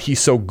 but He's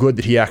so good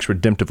that He acts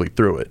redemptively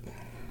through it.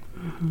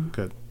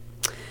 Good.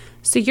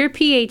 So your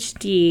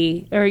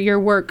PhD, or your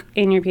work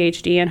in your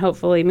PhD, and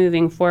hopefully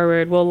moving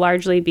forward, will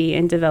largely be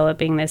in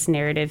developing this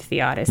narrative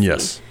theodicy.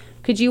 Yes.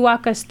 Could you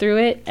walk us through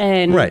it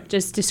and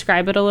just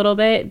describe it a little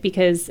bit?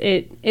 Because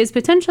it is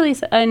potentially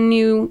a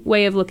new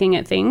way of looking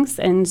at things.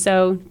 And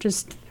so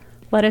just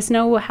let us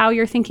know how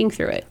you're thinking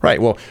through it.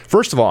 Right. Well,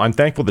 first of all, I'm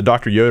thankful that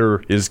Dr.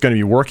 Yoder is going to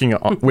be working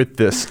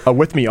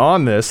with me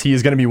on this. He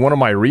is going to be one of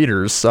my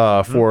readers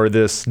for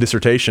this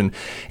dissertation.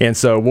 And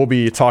so we'll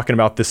be talking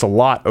about this a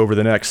lot over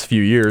the next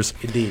few years.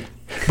 Indeed.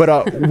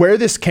 But where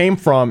this came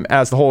from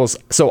as the whole is,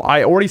 so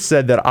I already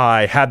said that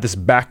I had this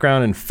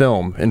background in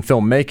film and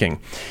filmmaking.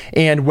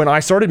 And when I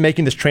started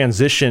making this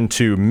transition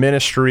to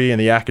ministry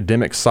and the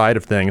academic side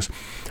of things,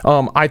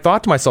 I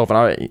thought to myself,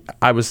 and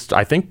I was,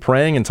 I think,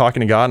 praying and talking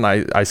to God,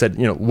 and I said,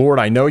 Lord,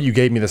 I know you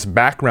gave me this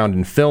background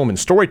in film and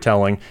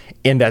storytelling,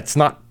 and that's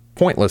not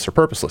pointless or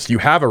purposeless. You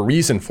have a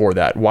reason for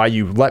that, why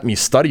you let me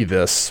study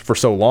this for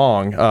so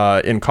long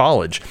in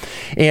college.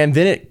 And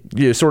then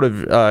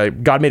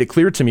God made it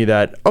clear to me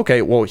that,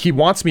 okay, well, he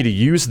wants me to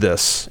use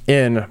this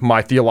in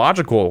my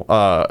theological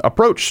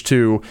approach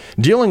to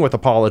dealing with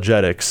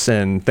apologetics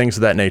and things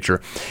of that nature.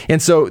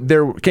 And so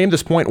there came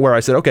this point where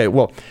I said, okay,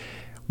 well,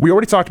 we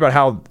already talked about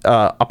how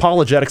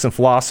apologetics and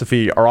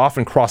philosophy are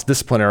often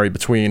cross-disciplinary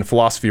between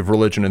philosophy of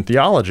religion and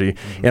theology.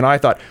 Mm-hmm. And I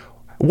thought,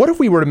 what if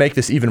we were to make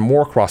this even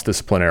more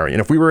cross-disciplinary?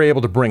 And if we were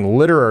able to bring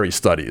literary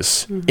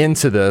studies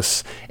into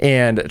this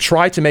and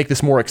try to make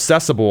this more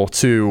accessible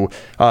to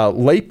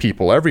lay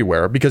people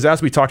everywhere? Because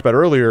as we talked about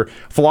earlier,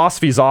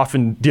 philosophy is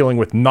often dealing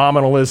with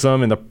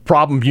nominalism and the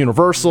problem of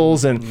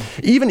universals, and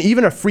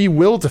even a free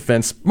will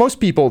defense. Most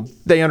people,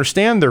 they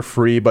understand they're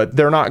free, but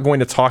they're not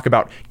going to talk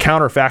about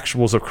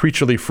counterfactuals of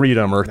creaturely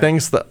freedom or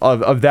things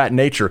of that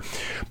nature.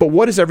 But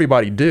what does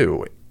everybody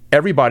do?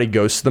 Everybody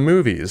goes to the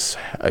movies,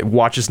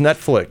 watches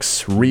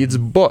Netflix, reads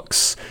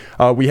books.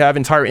 We have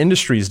entire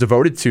industries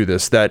devoted to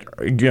this that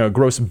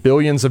gross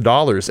billions of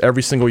dollars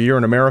every single year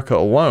in America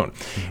alone.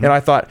 Mm-hmm. And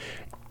I thought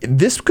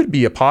this could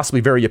be a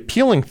possibly very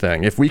appealing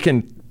thing if we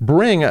can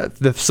bring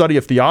the study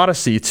of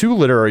theodicy to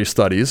literary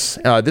studies.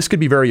 This could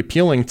be very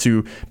appealing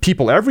to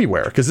people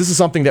everywhere, because this is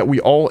something that we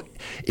all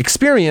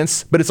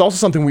experience, but it's also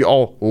something we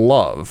all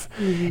love.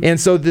 Mm-hmm. And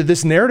so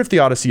this narrative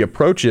theodicy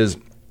approach is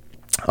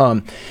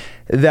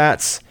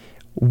that's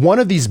one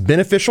of these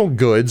beneficial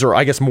goods, or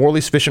I guess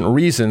morally sufficient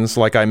reasons,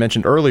 like I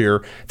mentioned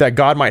earlier, that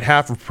God might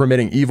have for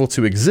permitting evil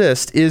to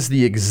exist is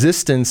the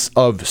existence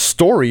of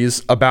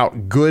stories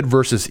about good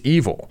versus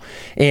evil.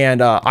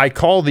 And I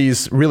call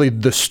these really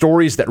the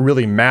stories that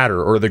really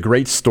matter, or the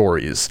great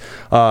stories.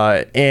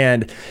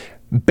 And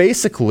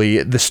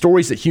basically, the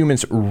stories that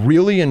humans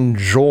really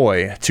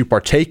enjoy to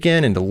partake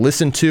in and to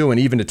listen to and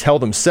even to tell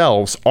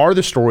themselves are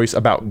the stories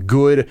about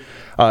good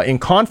in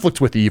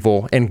conflict with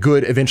evil and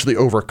good eventually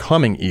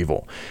overcoming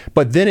evil.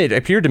 But then it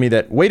appeared to me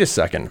that, wait a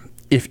second,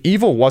 if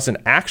evil wasn't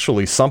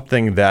actually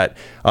something that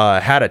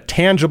had a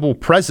tangible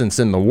presence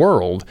in the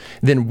world,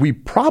 then we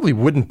probably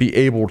wouldn't be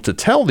able to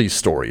tell these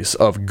stories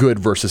of good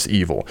versus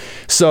evil.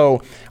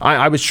 So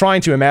I was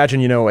trying to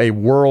imagine, a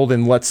world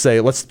in, let's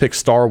pick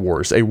Star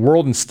Wars,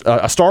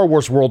 a Star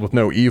Wars world with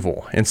no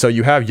evil. And so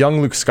you have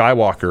young Luke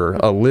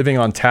Skywalker living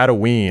on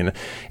Tatooine,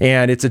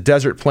 and it's a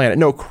desert planet.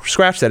 No,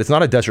 scratch that. It's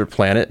not a desert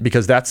planet,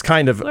 because that's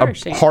kind of a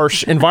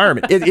harsh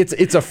environment.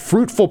 It's a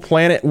fruitful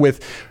planet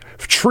with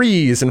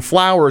trees and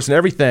flowers and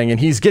everything, and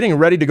he's getting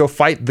ready to go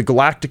fight the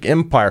Galactic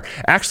Empire.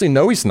 Actually,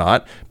 no, he's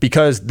not,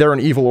 because they're an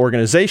evil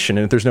organization,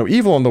 and if there's no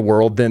evil in the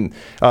world, then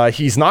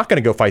he's not going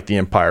to go fight the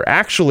Empire.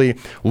 Actually,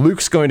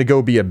 Luke's going to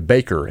go be a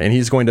baker, and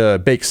he's going to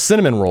bake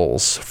cinnamon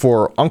rolls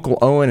for Uncle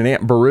Owen and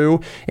Aunt Beru,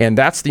 and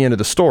that's the end of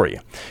the story.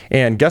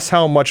 And guess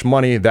how much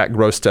money that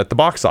grossed at the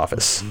box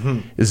office?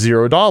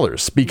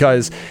 $0,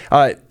 because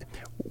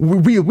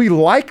we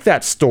like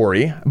that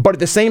story, but at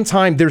the same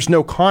time, there's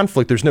no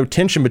conflict, there's no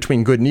tension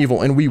between good and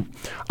evil, and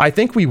I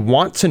think we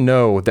want to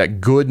know that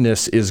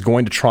goodness is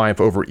going to triumph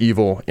over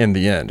evil in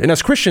the end. And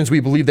as Christians, we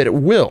believe that it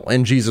will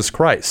in Jesus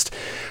Christ.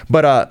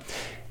 But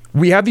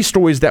we have these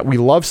stories that we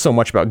love so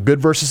much about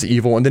good versus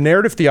evil, and the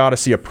narrative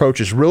theodicy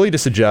approach is really to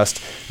suggest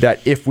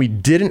that if we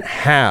didn't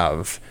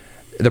have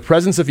the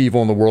presence of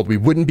evil in the world, we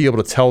wouldn't be able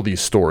to tell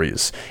these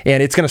stories.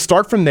 And it's going to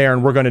start from there,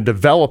 and we're going to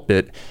develop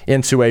it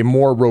into a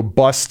more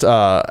robust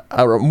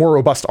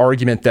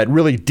argument that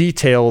really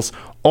details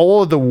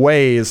all of the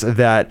ways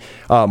that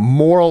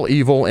moral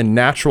evil and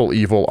natural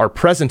evil are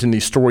present in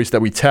these stories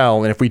that we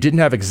tell. And if we didn't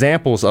have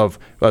examples of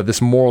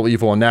this moral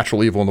evil and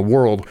natural evil in the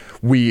world,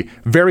 we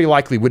very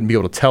likely wouldn't be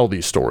able to tell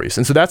these stories.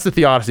 And so that's the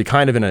theodicy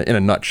kind of in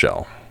a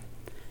nutshell.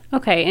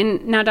 Okay,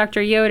 and now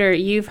Dr. Yoder,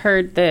 you've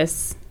heard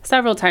this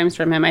several times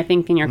from him, I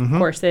think, in your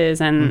courses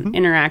and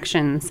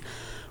interactions.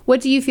 What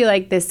do you feel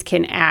like this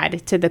can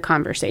add to the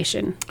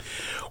conversation?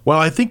 Well,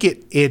 I think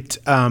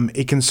it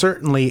can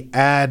certainly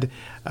add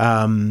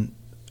an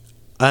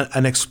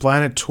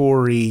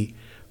explanatory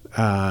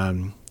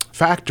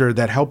factor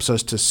that helps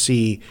us to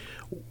see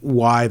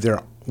why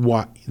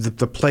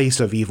the place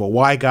of evil,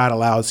 why God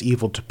allows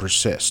evil to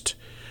persist.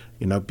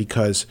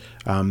 Because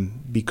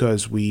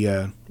we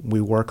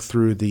work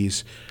through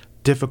these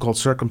difficult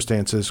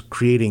circumstances,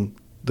 creating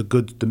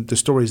the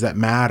stories that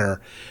matter.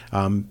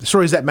 The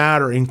stories that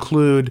matter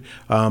include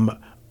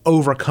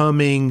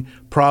overcoming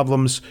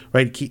problems,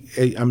 right?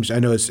 I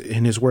know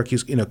in his work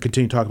he's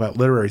continue to talk about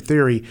literary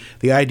theory.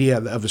 The idea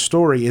of a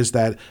story is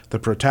that the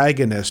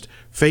protagonist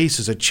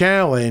faces a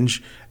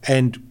challenge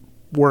and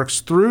works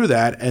through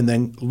that, and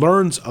then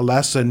learns a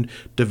lesson,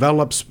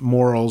 develops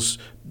morals,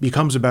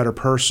 becomes a better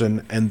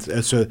person, and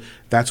so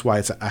that's why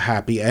it's a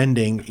happy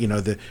ending.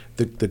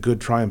 The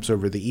good triumphs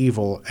over the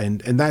evil,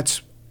 and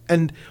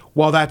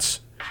while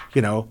that's,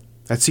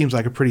 that seems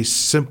like a pretty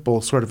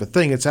simple sort of a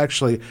thing, it's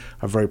actually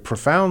a very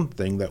profound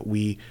thing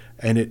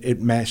and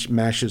it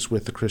mashes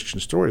with the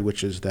Christian story,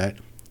 which is that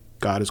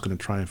God is going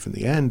to triumph in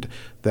the end,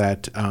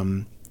 that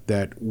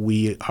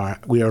we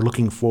are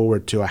looking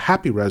forward to a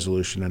happy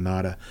resolution and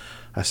not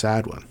a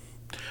sad one.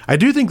 I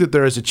do think that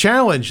there is a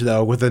challenge,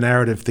 though, with the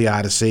narrative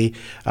theodicy,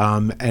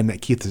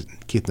 and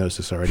Keith knows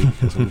this already.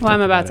 Well,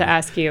 I'm about to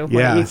ask you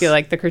what you feel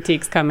like the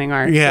critiques coming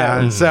are.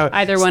 Yeah, so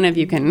either one of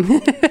you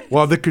can.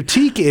 Well, the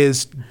critique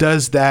is,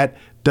 does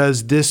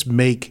this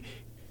make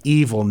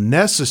evil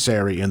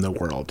necessary in the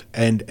world?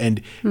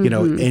 And you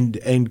know,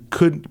 and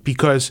could,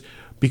 because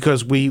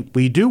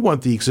we do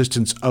want the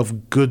existence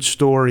of good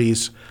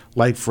stories,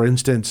 like, for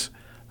instance,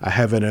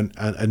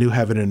 a new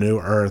heaven and a new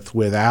earth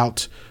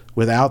without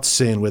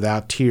sin,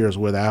 without tears,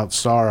 without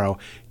sorrow.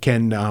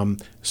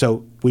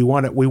 So we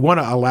want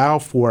to allow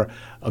for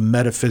a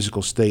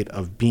metaphysical state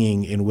of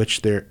being in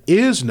which there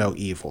is no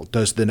evil.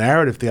 Does the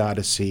narrative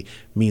theodicy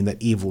mean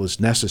that evil is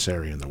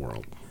necessary in the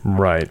world?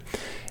 Right.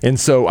 And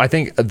so I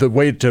think the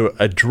way to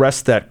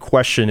address that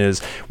question is,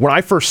 when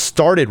I first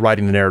started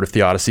writing the narrative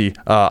theodicy,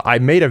 I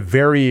made a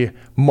very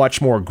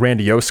much more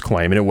grandiose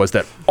claim, and it was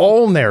that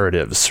all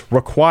narratives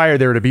require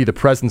there to be the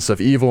presence of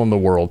evil in the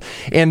world.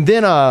 And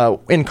then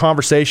in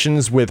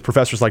conversations with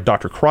professors like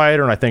Dr.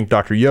 Kreider and I think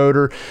Dr.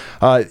 Yoder,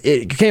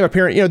 it became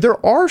apparent,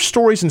 there are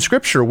stories in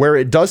Scripture where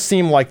it does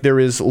seem like there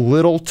is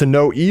little to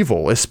no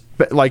evil,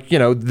 like,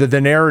 the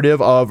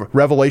narrative of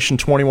Revelation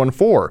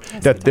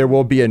 21:4, that there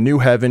will be a new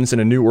heavens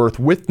and a new earth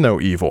with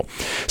no evil.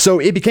 So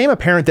it became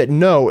apparent that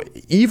no,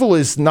 evil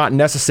is not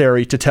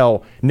necessary to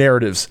tell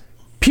narratives,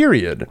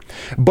 period.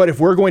 But if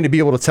we're going to be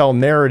able to tell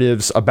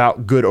narratives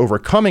about good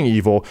overcoming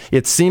evil,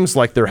 it seems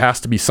like there has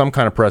to be some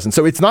kind of presence.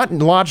 So it's not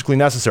logically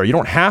necessary. You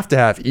don't have to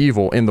have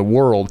evil in the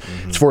world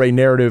for a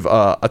narrative,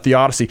 a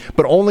theodicy,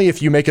 but only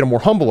if you make it a more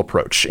humble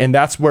approach. And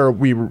that's where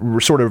we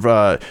sort of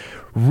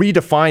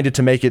redefined it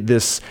to make it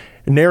this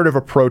narrative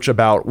approach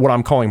about what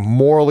I'm calling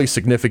morally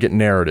significant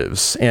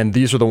narratives. And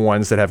these are the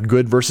ones that have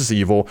good versus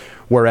evil,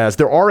 whereas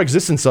there are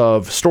existence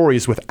of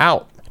stories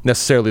without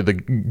necessarily the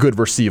good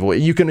versus evil.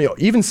 You can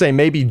even say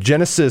maybe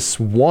Genesis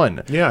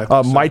 1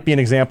 might be an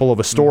example of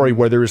a story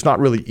where there is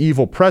not really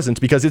evil present,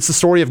 because it's the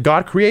story of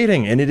God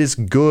creating, and it is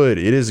good,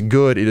 it is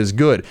good, it is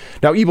good.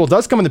 Now, evil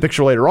does come in the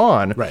picture later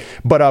on,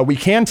 but we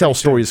can tell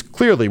stories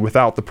clearly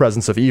without the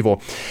presence of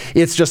evil.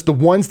 It's just the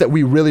ones that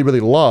we really,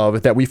 really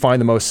love, that we find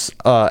the most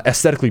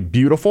aesthetically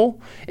beautiful,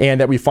 and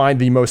that we find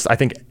the most, I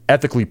think,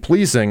 ethically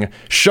pleasing,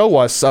 show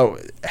us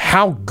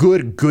how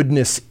good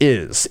goodness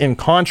is in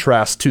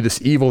contrast to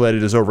this evil that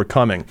it is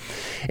overcoming.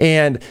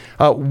 And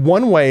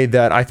one way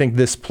that I think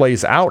this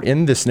plays out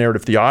in this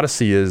narrative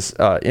theodicy is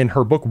in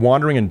her book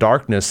Wandering in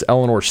Darkness,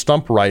 Eleanor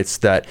Stump writes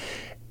that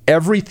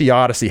every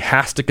theodicy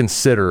has to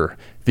consider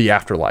the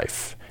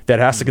afterlife. That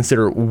has to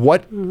consider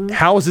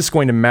how is this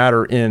going to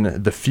matter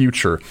in the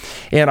future?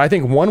 And I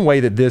think one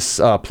way that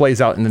this plays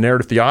out in the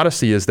narrative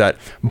theodicy is that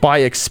by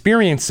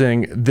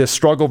experiencing this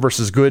struggle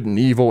versus good and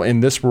evil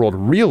in this world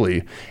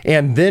really,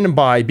 and then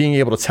by being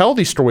able to tell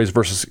these stories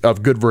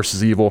of good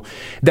versus evil,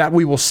 that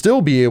we will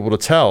still be able to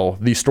tell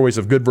these stories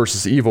of good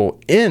versus evil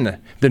in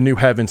the new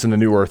heavens and the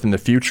new earth in the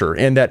future.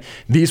 And that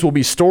these will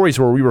be stories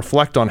where we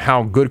reflect on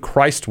how good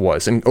Christ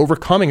was in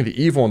overcoming the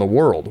evil in the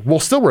world. We'll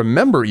still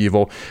remember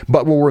evil,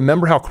 but we'll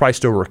remember how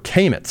Christ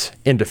overcame it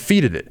and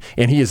defeated it,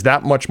 and he is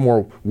that much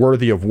more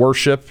worthy of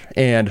worship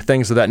and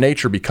things of that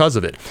nature because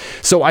of it.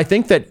 So I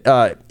think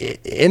that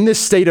in this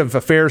state of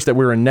affairs that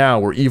we're in now,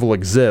 where evil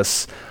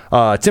exists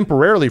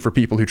temporarily for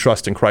people who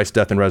trust in Christ's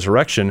death and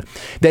resurrection,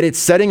 that it's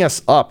setting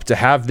us up to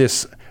have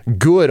this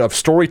good of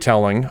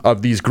storytelling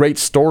of these great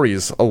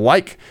stories,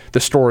 like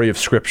the story of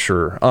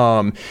Scripture,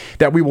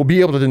 that we will be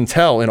able to then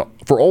tell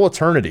for all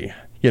eternity,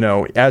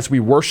 as we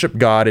worship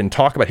God and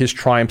talk about his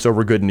triumphs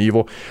over good and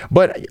evil.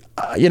 But,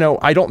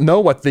 I don't know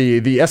what the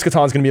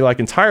eschaton is going to be like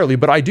entirely,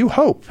 but I do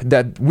hope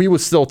that we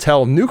would still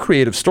tell new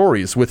creative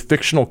stories with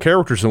fictional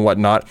characters and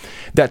whatnot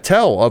that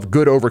tell of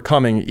good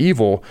overcoming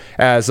evil,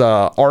 as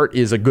art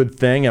is a good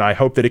thing, and I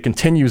hope that it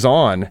continues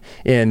on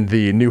in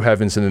the new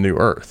heavens and the new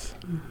earth.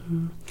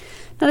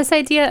 Now, this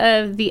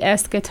idea of the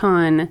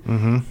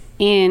eschaton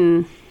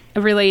in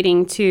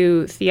relating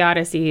to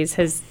theodicies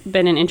has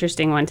been an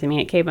interesting one to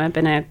me. It came up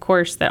in a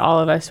course that all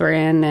of us were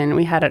in, and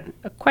we had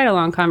quite a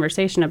long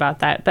conversation about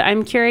that. But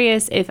I'm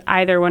curious if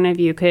either one of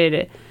you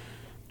could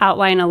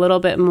outline a little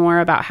bit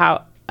more about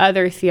how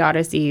other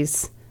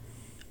theodicies,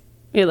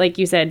 like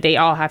you said, they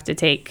all have to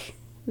take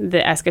the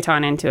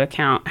eschaton into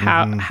account.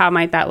 How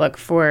might that look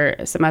for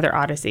some other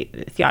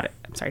theodicies?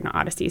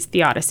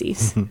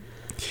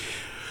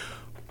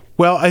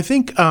 Well, I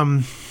think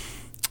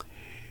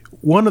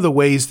one of the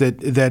ways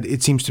that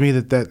it seems to me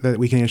that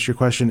we can answer your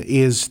question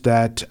is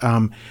that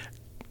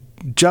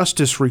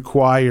justice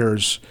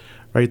requires,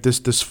 right,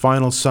 this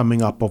final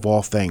summing up of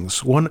all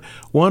things. One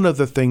of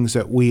the things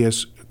that we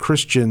as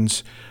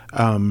Christians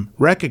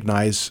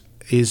recognize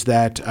is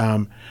that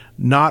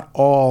not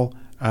all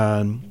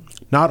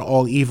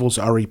evils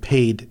are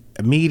repaid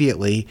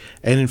immediately,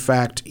 and in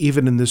fact,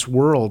 even in this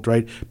world,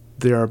 right,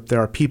 there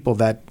are people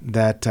that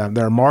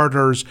there are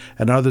martyrs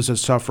and others that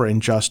suffer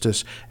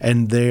injustice,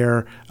 and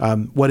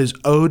what is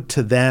owed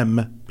to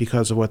them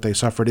because of what they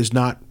suffered is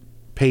not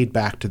paid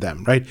back to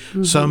them. Right?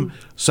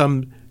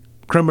 Some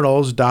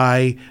criminals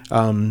die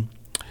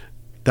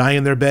die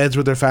in their beds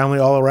with their family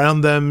all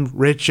around them,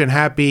 rich and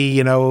happy,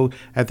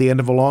 at the end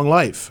of a long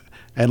life.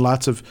 And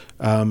lots of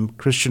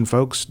Christian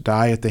folks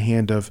die at the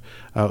hand of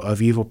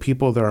evil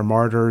people. There are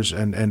martyrs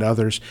and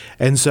others.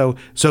 And so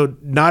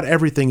not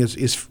everything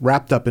is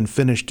wrapped up and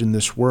finished in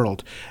this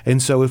world.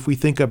 And so if we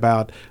think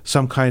about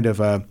some kind of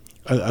a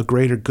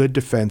greater good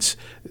defense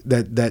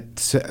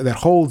that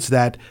holds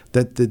that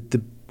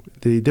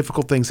the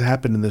difficult things that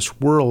happen in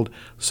this world,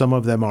 some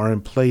of them are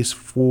in place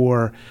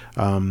for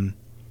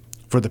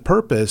the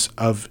purpose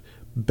of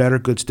better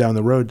goods down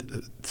the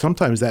road.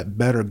 Sometimes that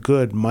better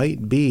good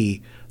might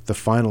be the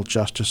final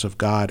justice of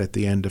God at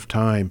the end of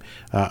time,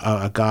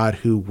 a God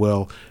who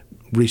will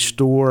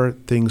restore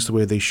things the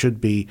way they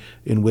should be,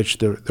 in which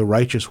the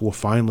righteous will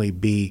finally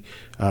be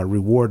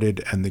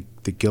rewarded and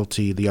the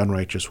guilty, the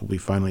unrighteous, will be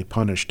finally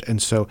punished.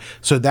 And so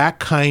that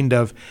kind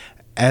of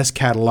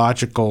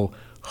eschatological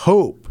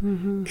hope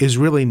is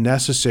really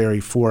necessary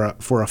for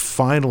a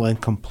final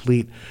and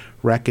complete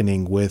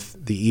reckoning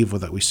with the evil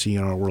that we see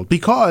in our world,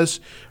 because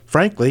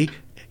frankly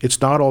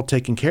it's not all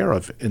taken care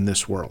of in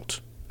this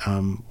world.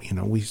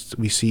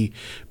 We see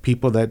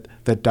people that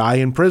die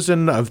in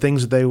prison of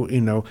things that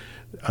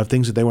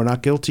they were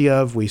not guilty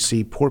of. We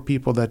see poor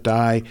people that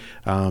die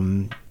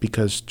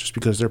because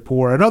they're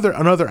poor, and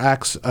other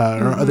acts or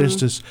other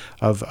instances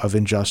of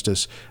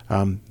injustice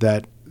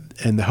that.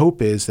 And the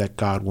hope is that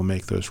God will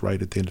make those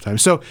right at the end of time.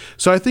 So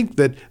I think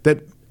that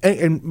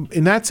and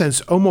in that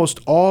sense, almost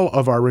all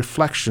of our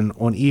reflection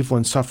on evil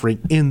and suffering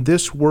in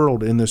this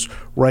world, in this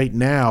right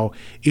now,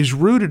 is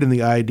rooted in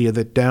the idea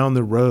that down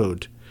the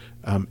road,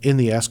 in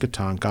the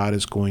eschaton, God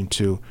is going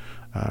to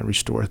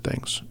restore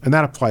things. And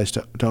that applies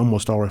to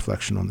almost all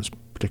reflection on this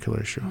particular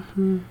issue.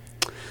 Mm-hmm.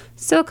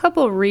 So a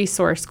couple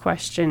resource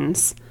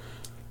questions.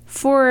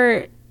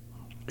 For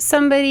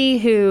somebody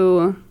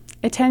who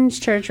attends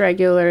church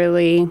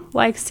regularly,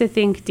 likes to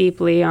think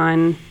deeply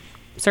on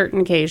certain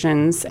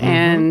occasions,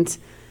 and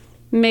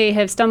may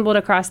have stumbled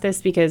across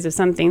this because of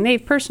something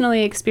they've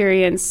personally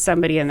experienced,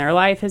 somebody in their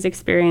life has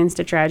experienced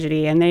a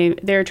tragedy, and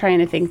they're trying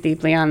to think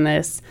deeply on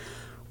this.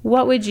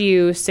 What would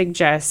you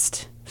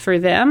suggest for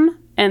them?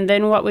 And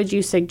then what would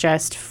you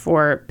suggest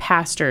for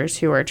pastors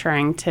who are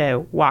trying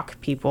to walk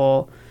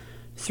people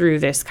through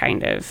this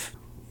kind of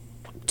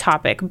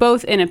topic,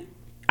 both in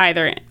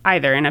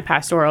either in a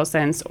pastoral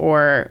sense,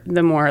 or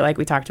the more, like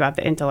we talked about,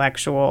 the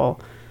intellectual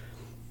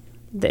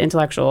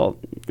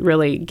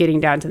really getting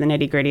down to the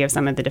nitty-gritty of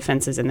some of the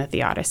defenses and the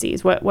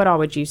theodicies? What all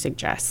would you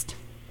suggest?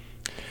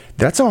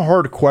 That's a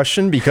hard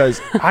question, because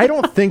I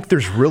don't think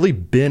there's really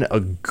been a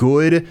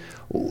good,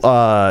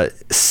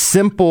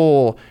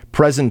 simple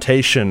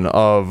presentation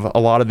of a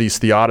lot of these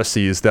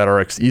theodicies that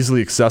are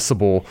easily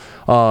accessible.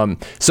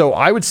 So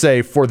I would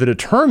say for the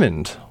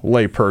determined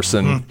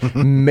layperson,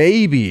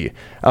 maybe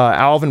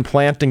Alvin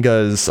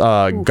Plantinga's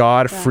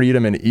God,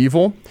 Freedom, and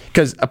Evil,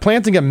 because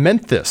Plantinga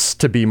meant this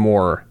to be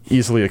more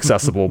easily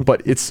accessible,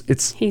 but it's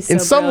He's in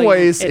so some brilliant.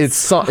 ways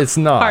it's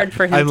not Hard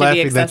for him I'm to be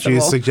laughing accessible.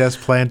 that you suggest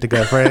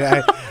Plantinga.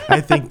 Right?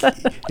 I think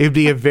it'd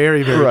be a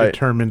very, very Right.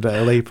 determined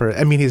layperson.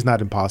 I mean, he's not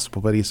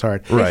impossible, but he's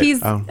hard. Right.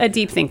 He's a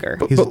deep thinker.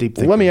 He's a deep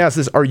thinker. Let me ask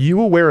this: are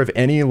you aware of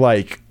any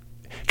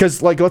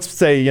because let's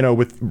say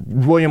with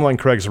William Lane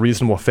Craig's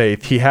Reasonable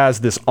Faith, he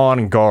has this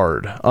On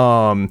Guard.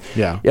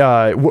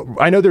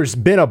 I know there's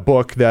been a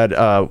book that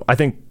I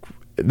think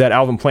that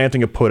Alvin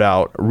Plantinga put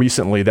out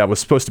recently that was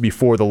supposed to be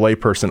for the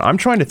layperson. I'm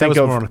trying to think that was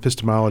of more on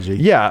epistemology.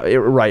 Yeah,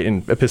 right,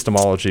 in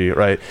epistemology,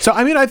 right. So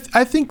I mean, I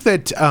think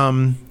that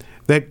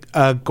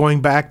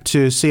going back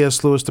to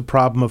C.S. Lewis, The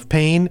Problem of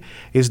Pain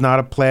is not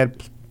a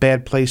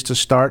bad place to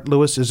start.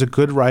 Lewis is a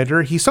good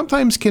writer. He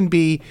sometimes can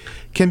be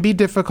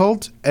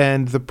difficult,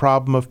 and The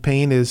Problem of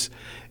Pain is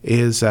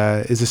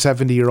a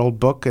 70-year-old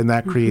book, and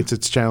that creates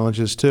its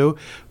challenges too.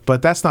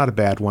 But that's not a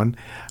bad one.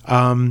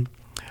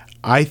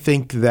 I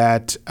think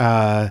that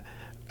a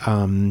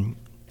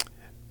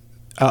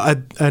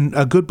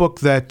good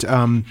book that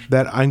I'm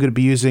going to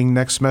be using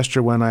next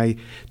semester when I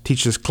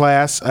teach this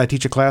class, I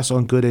teach a class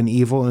on good and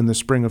evil in the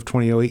spring of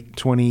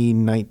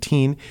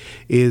 2019,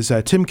 is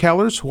Tim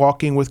Keller's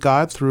Walking with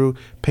God Through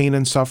Pain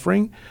and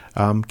Suffering.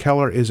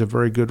 Keller is a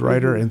very good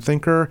writer and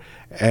thinker,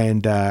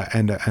 and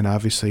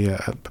obviously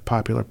a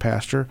popular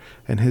pastor,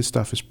 and his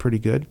stuff is pretty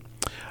good.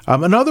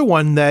 Another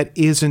one that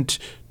isn't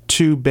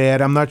too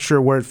bad. I'm not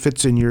sure where it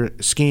fits in your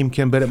scheme,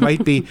 Kim, but it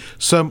might be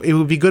it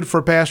would be good for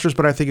pastors,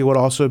 but I think it would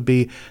also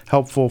be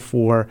helpful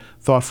for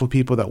thoughtful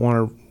people that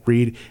want to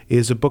read,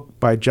 is a book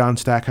by John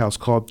Stackhouse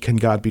called Can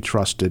God Be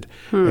Trusted?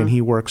 And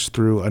he works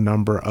through a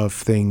number of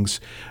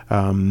things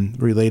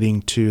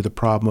relating to the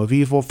problem of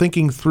evil,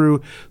 thinking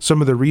through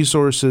some of the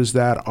resources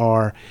that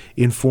are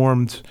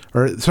informed,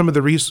 or some of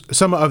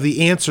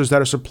the answers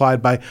that are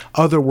supplied by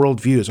other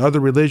worldviews, other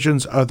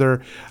religions,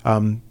 other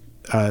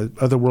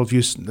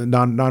worldviews,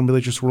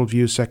 non-religious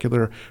worldviews,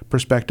 secular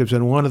perspectives.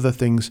 And one of the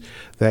things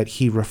that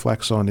he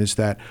reflects on is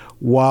that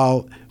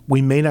while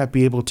we may not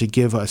be able to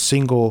give a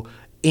single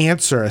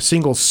answer, a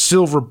single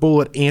silver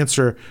bullet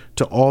answer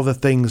to all the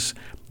things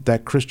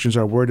that Christians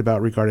are worried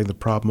about regarding the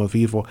problem of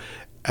evil,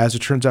 as it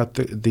turns out,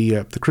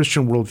 the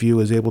Christian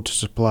worldview is able to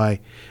supply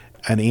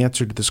an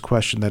answer to this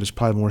question that is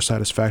probably more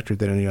satisfactory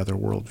than any other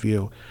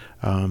worldview.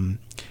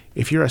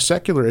 If you're a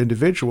secular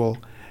individual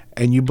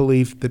and you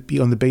believe that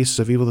on the basis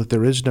of evil that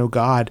there is no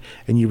God,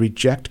 and you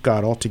reject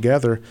God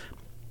altogether,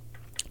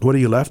 what are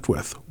you left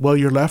with? Well,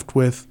 you're left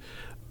with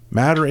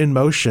matter in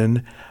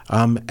motion,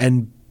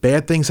 and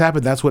bad things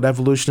happen. That's what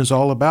evolution is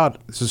all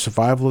about. It's the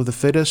survival of the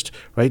fittest,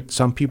 right?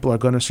 Some people are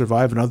going to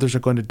survive and others are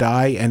going to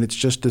die, and it's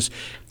just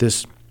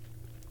this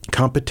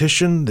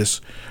competition, this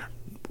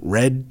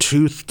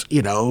red-toothed,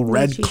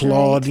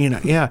 red-clawed,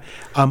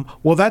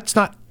 well, that's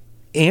not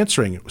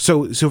answering.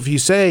 So if you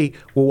say,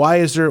 well,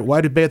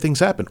 why do bad things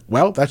happen?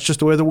 Well, that's just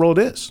the way the world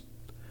is.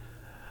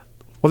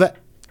 Well,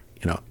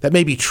 that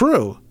may be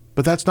true,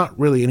 but that's not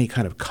really any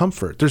kind of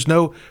comfort. There's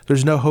no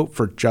hope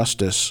for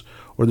justice,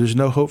 or there's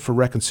no hope for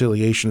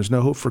reconciliation. There's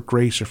no hope for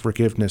grace or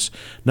forgiveness.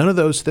 None of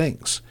those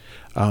things.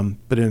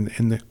 But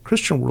in the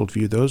Christian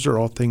worldview, those are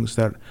all things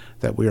that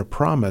we are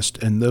promised,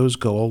 and those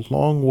go a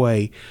long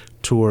way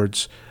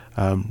towards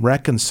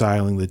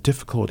reconciling the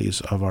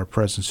difficulties of our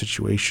present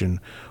situation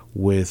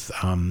with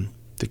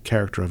the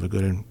character of a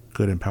good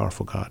and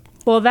powerful God.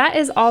 Well, that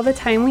is all the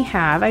time we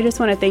have. I just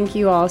want to thank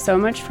you all so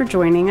much for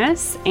joining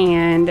us,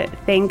 and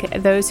thank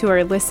those who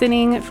are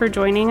listening for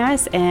joining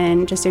us,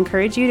 and just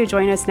encourage you to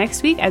join us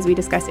next week as we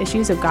discuss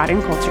issues of God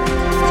and culture.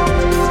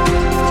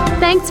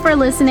 Thanks for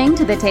listening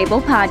to the Table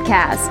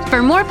Podcast.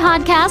 For more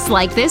podcasts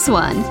like this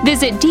one,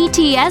 visit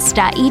dts.edu/the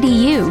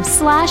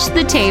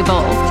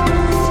table.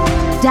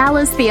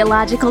 Dallas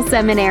Theological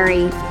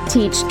Seminary.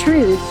 Teach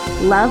truth,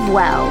 love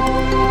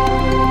well.